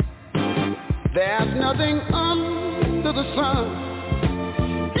 There's nothing under the sun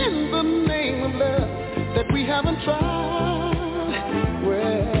in the name of love that we haven't tried.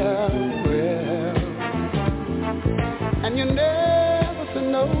 Well, and you never say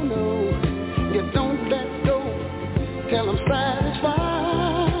no, no. You don't let go till I'm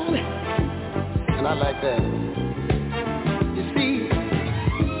satisfied. And I like that. You see,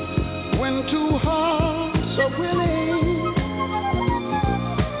 when two hearts are willing,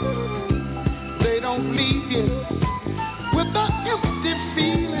 they don't leave you with an empty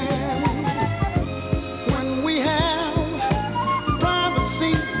feeling. When we have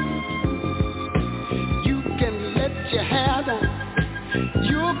privacy, you can let your hair down.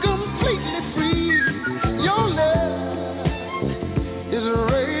 You're completely free. Your love is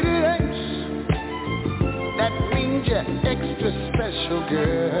rated X. That means you're extra special,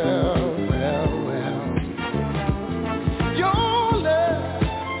 girl. Well. Your love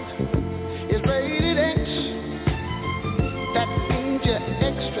is rated X. That means you're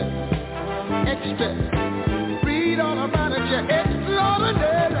extra, extra. Read all about it, you're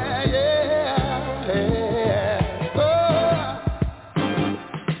extraordinary, yeah.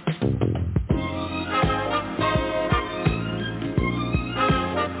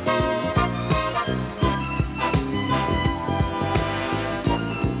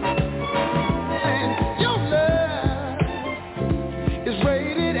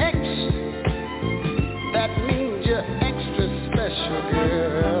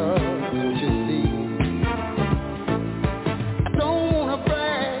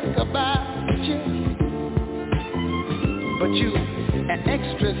 You an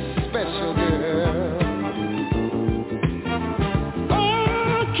extra special girl. I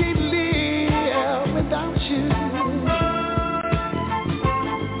can't live without you.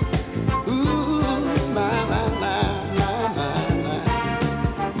 Ooh, my.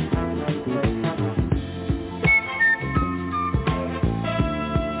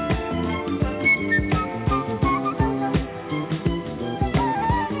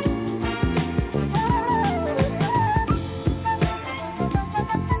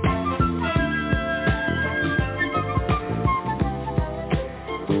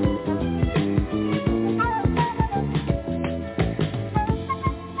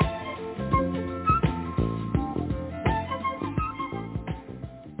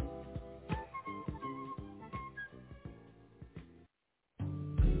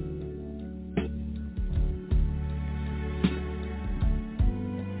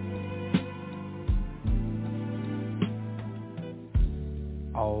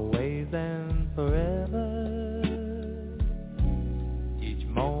 Always and forever, each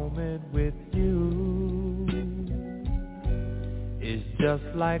moment with you is just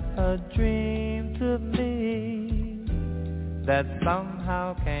like a dream to me that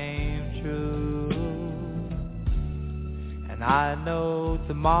somehow came true. And I know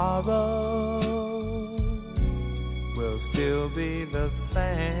tomorrow will still be the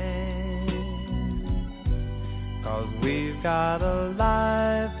same. 'Cause we've got a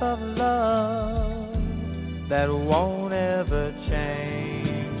life of love that won't ever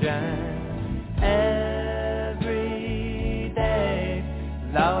jam. Every day,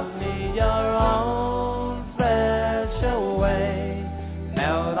 love me your own special way.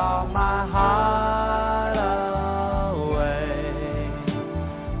 Melt all my heart away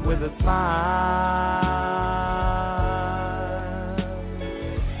with a smile.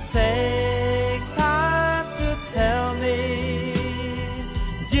 Take time to tell me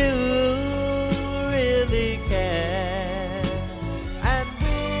you really care, and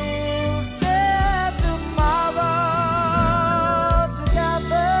we'll share tomorrow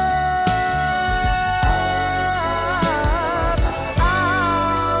together.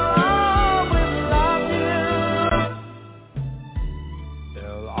 I'll always love you.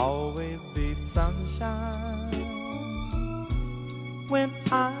 There'll always be sunshine when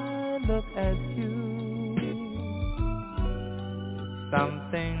I look at you.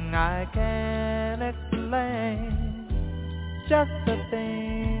 Something I can't explain, just the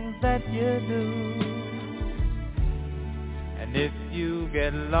things that you do. And if you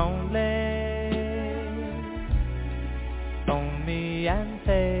get lonely, phone me and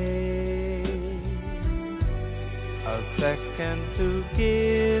take a second to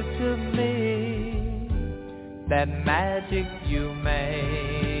give to me that magic you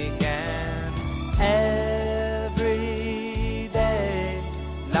make. And every day,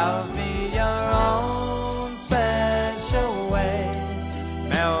 love me your own special way.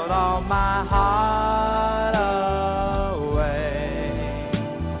 Melt all my heart away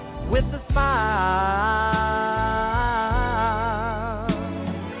with a smile.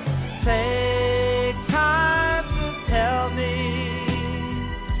 Take time to tell me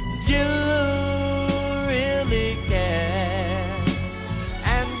you really care,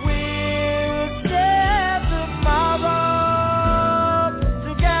 and we'll share tomorrow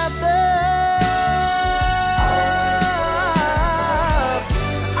together.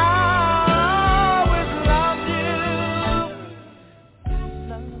 I'll always love you,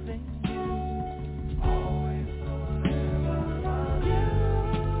 loving you, always forever love you.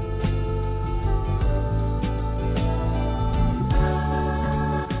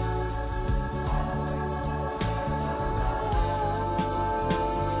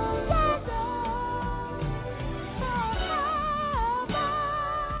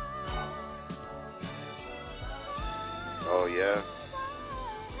 Oh, yeah.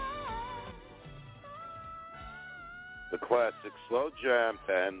 The classic slow jam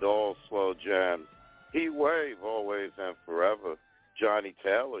to end all slow jams. Heat Wave, always and forever. Johnny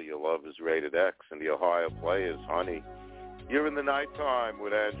Taylor, Your Love is Rated X, and the Ohio Players, Honey. You're in the Nighttime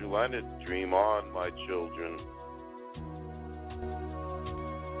with Andrew Leonard. Dream on, my children.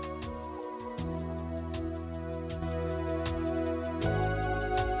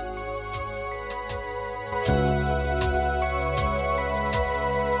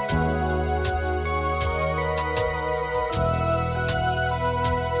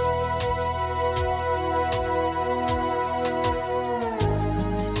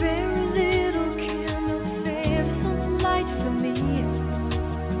 Very little candle, save some light for me.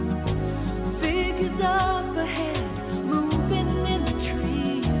 Figures up ahead.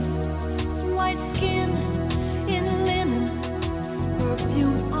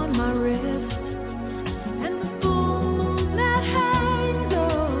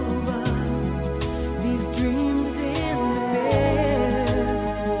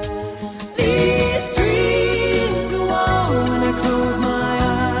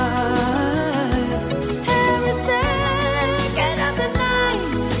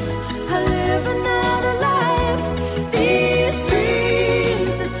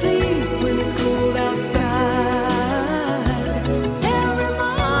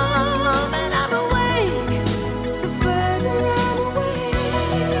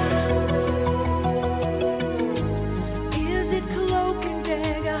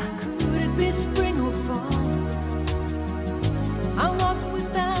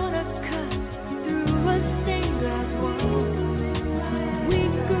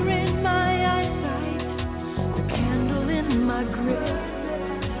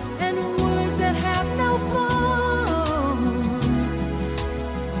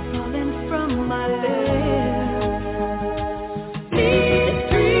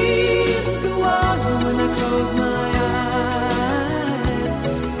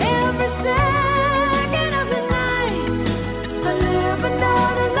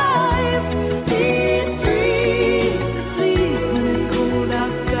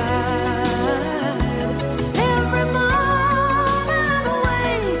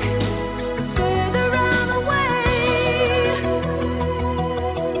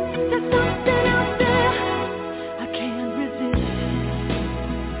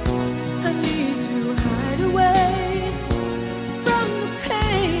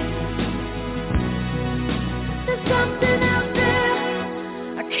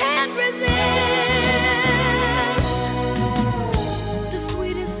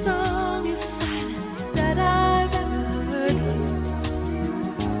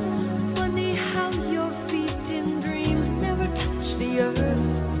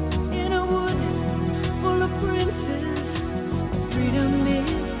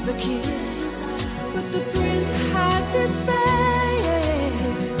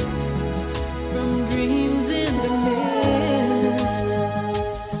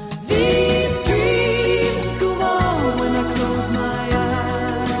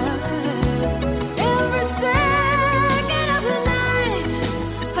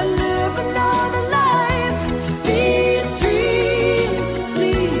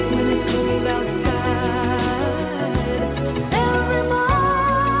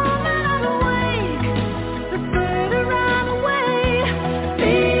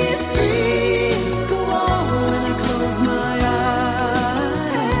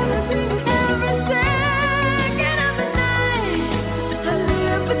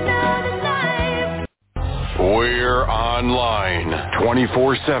 We're online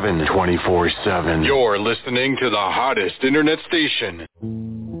 24/7. 24/7. You're listening to the hottest internet station.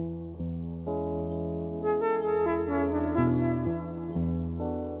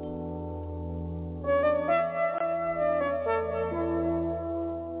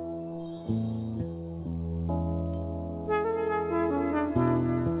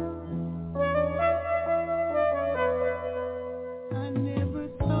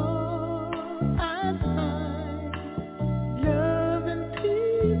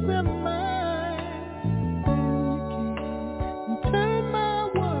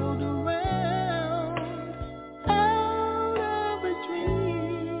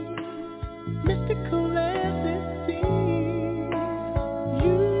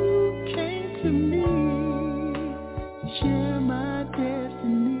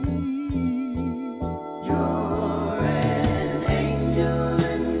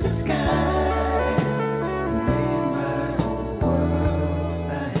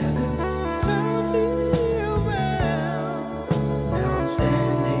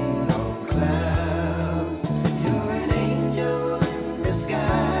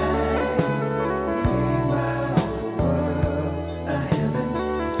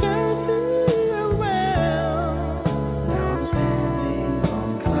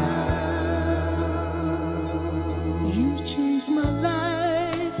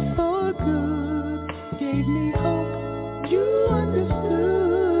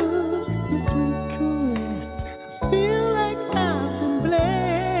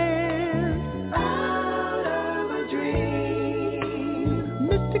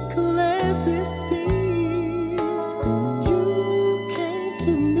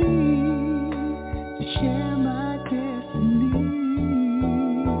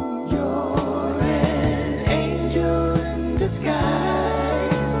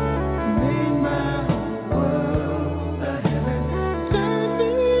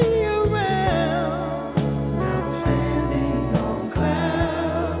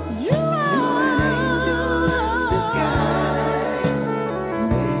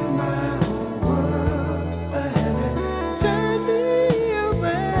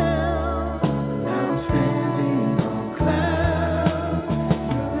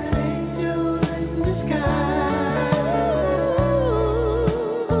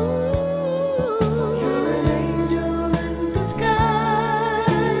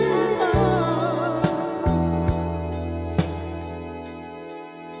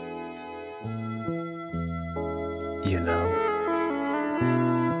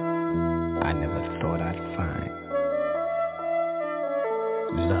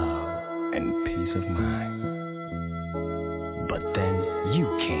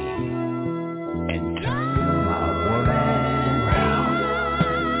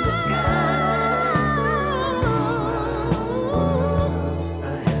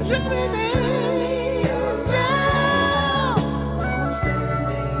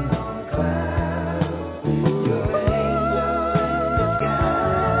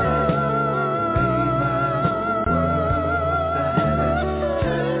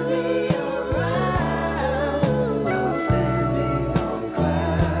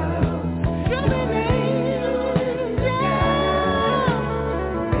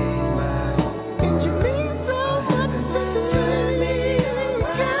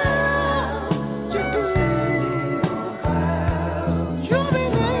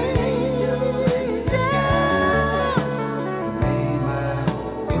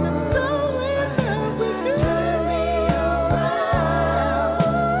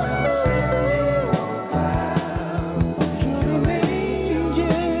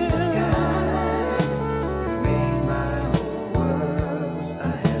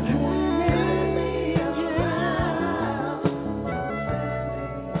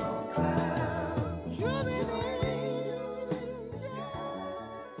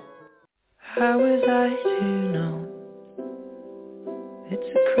 How was I to know? It's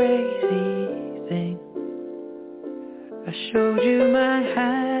a crazy thing. I showed you my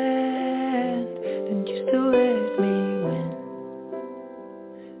hand, and you still let me win.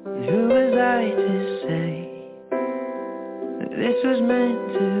 And who was I to say that this was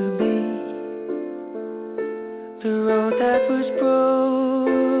meant to be? The road that was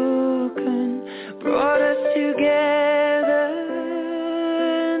broken brought us together,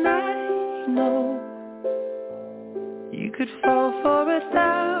 and I know you could fall for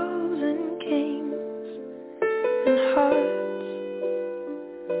 1,000 kings and hearts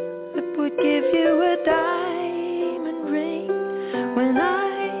that would give you a diamond ring. When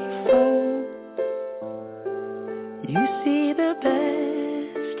I fall, you see the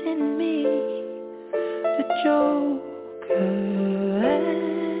best in me, the Joker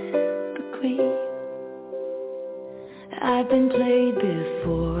and the Queen. I've been played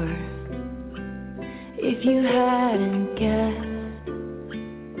before, if you hadn't guessed.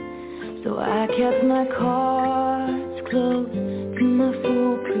 So I kept my cards close to my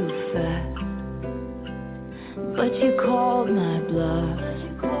foolproof vest. But you called my bluff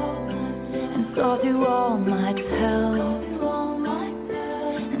and saw through all my tells.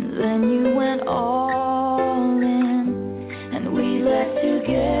 And then you went all in, and we left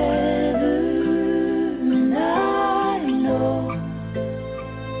together. And I know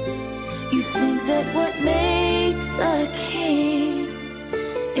you think that what makes a king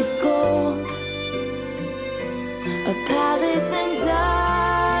is gold, a palace and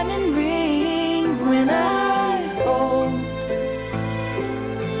diamond rings. When I fall,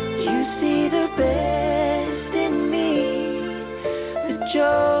 you see the best in me, the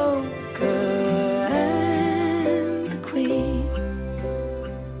Joker and the Queen.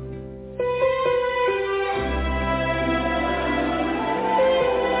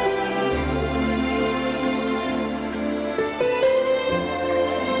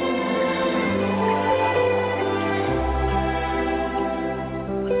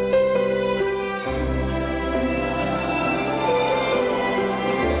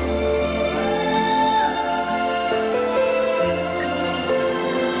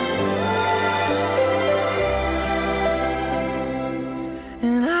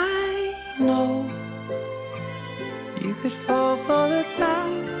 And I know you could fall for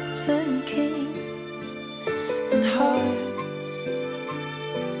 1,000 kings and hearts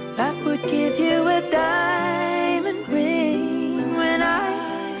that would give you a diamond ring. When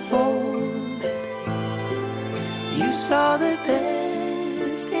I folded, you saw the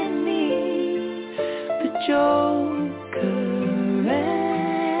best in me, the Joker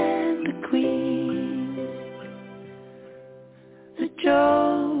and the Queen, the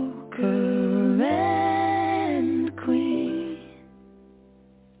Joker and the Queen.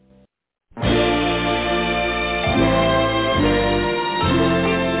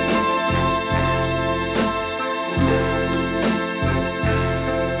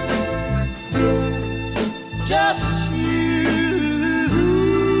 Just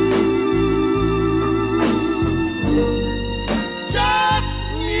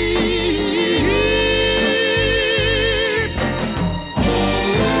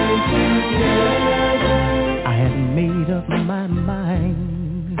my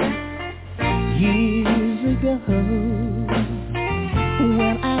mind years ago.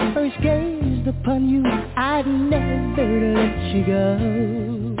 When I first gazed upon you, I'd never let you go.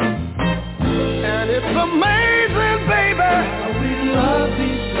 And it's amazing, baby, how we love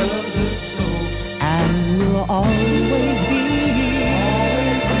each other so. And we'll always be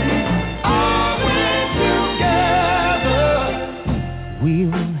together.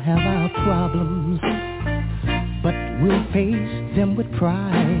 We'll have our problems, but we'll face them with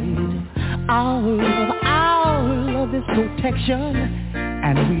pride. Our love is protection,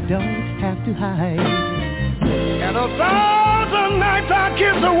 and we don't have to hide. And 1,000 nights I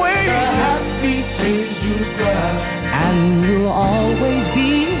kiss away the happy tears you cry. And we'll always be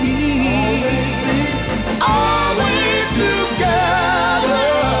together.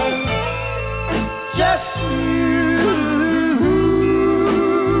 Just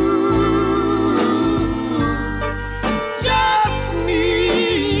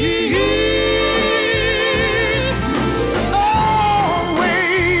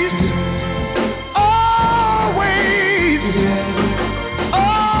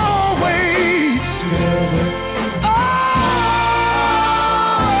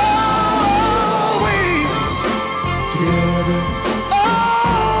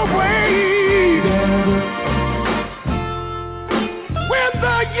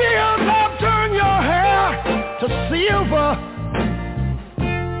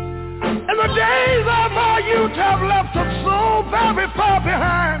the days of our youth have left us so very far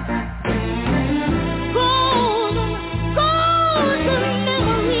behind.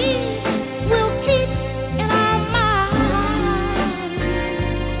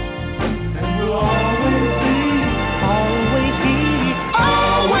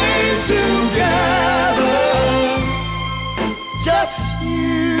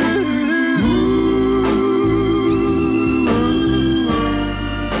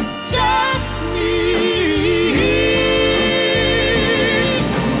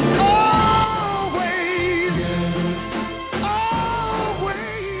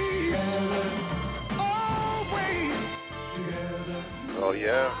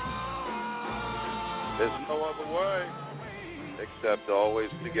 way, except always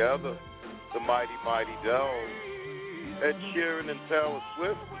together. The mighty, mighty Dells. Ed Sheeran and Taylor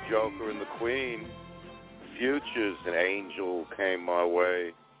Swift, the Joker and the Queen. Futures, an angel came my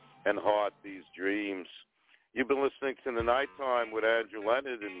way, and Heart, these dreams. You've been listening to The Nighttime with Andrew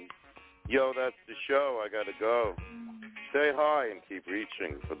Leonard, and yo, that's the show. I gotta go. Stay high and keep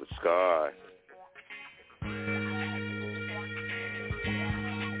reaching for the sky.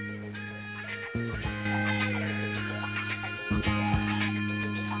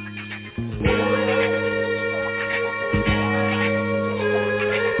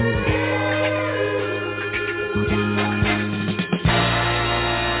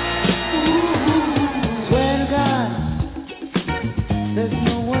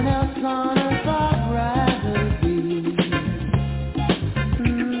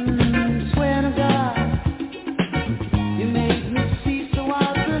 Swear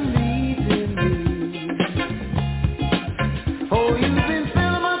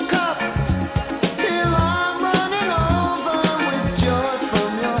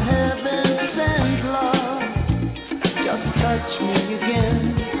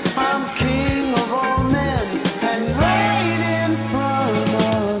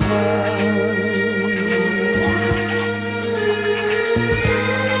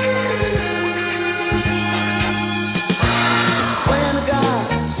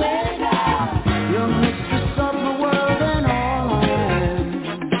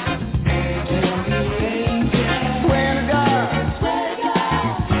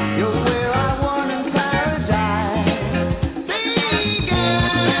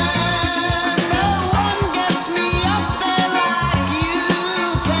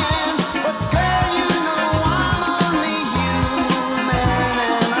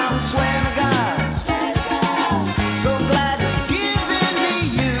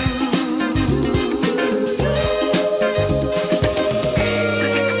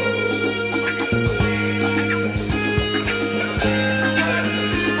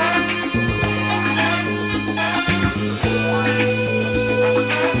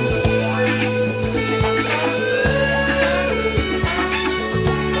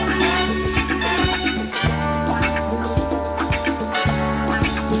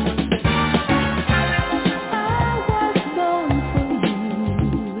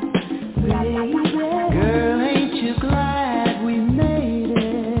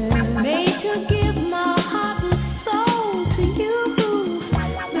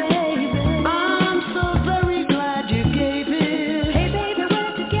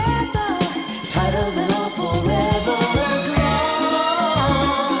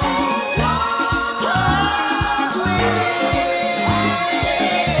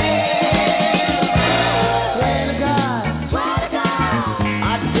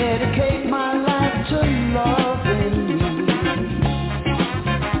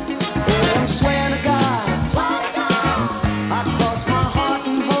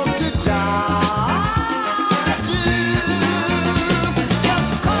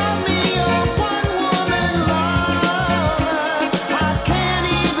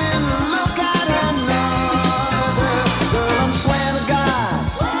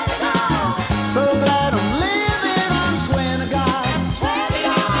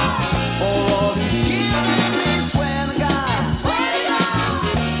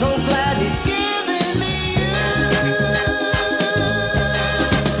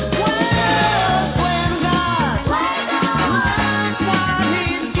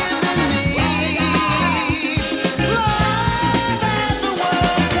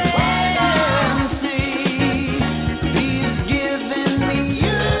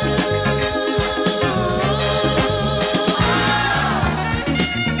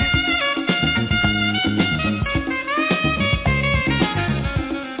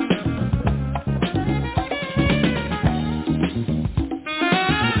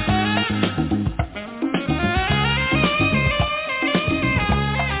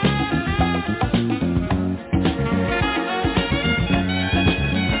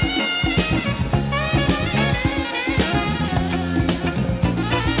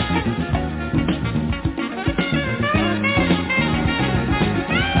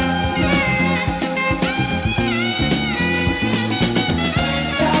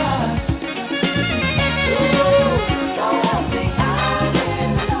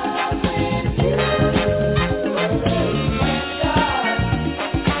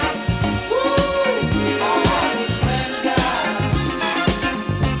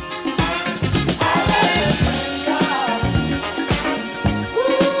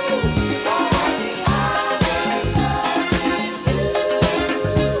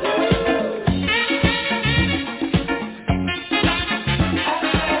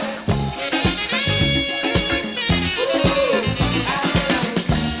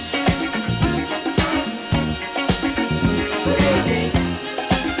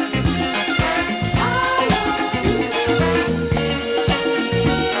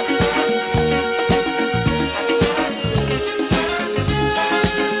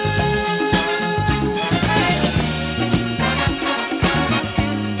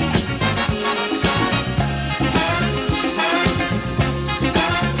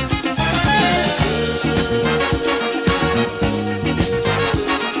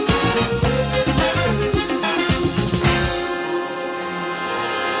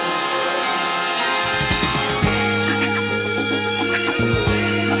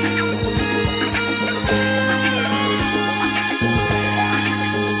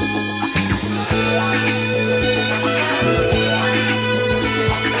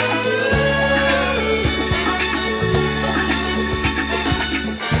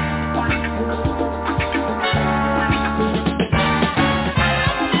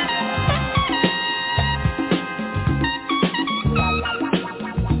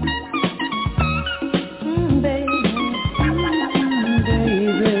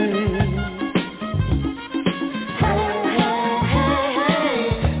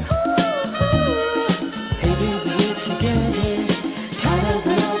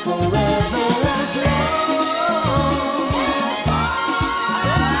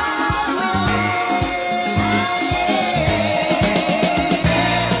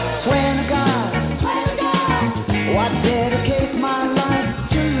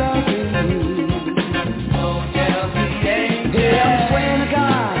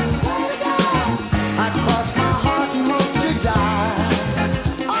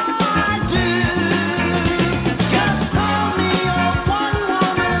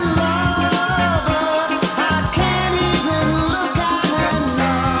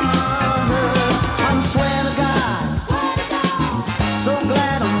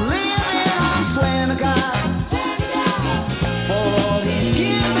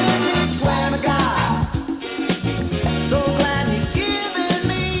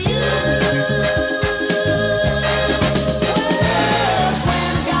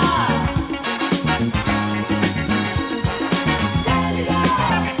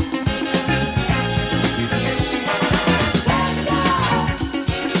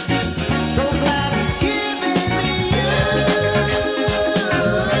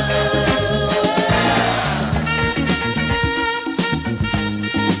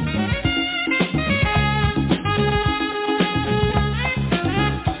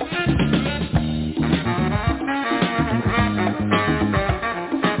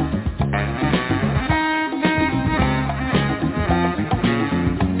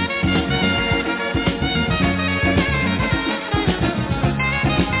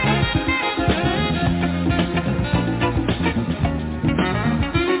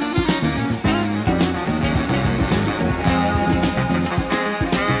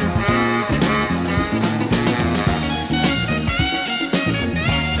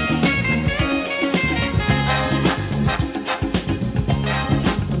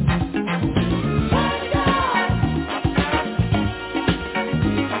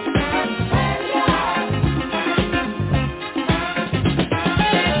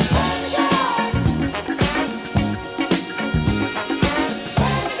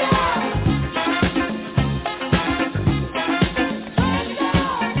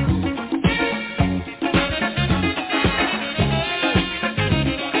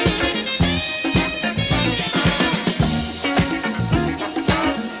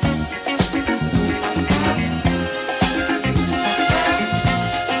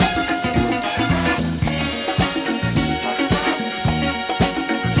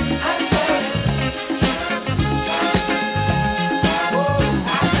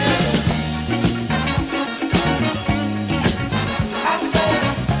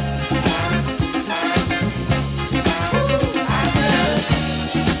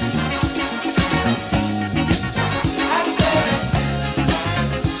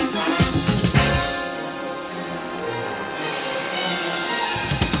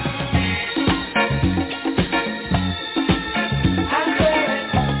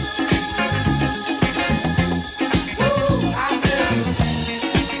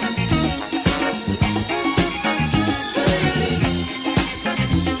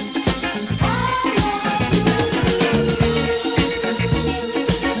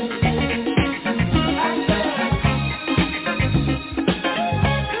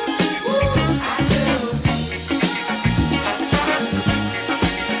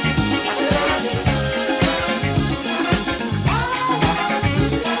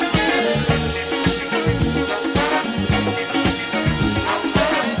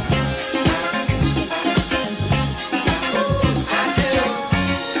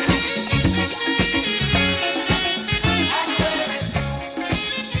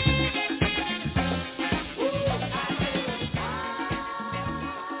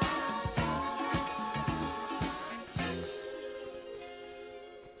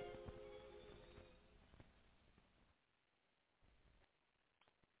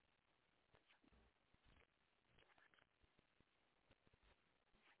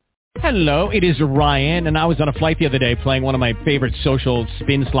Hello, it is Ryan, and I was on a flight the other day playing one of my favorite social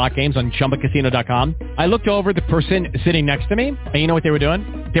spin slot games on ChumbaCasino.com. I looked over the person sitting next to me, and you know what they were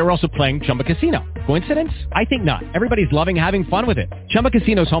doing? They were also playing Chumba Casino. Coincidence? I think not. Everybody's loving having fun with it. Chumba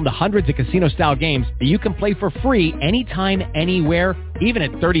Casino is home to hundreds of casino-style games that you can play for free anytime, anywhere, even at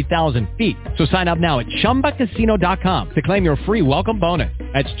 30,000 feet. So sign up now at ChumbaCasino.com to claim your free welcome bonus.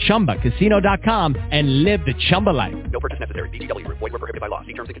 That's ChumbaCasino.com and live the Chumba life. No purchase necessary. VGW. Void where prohibited by law.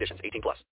 See terms and conditions. 18+.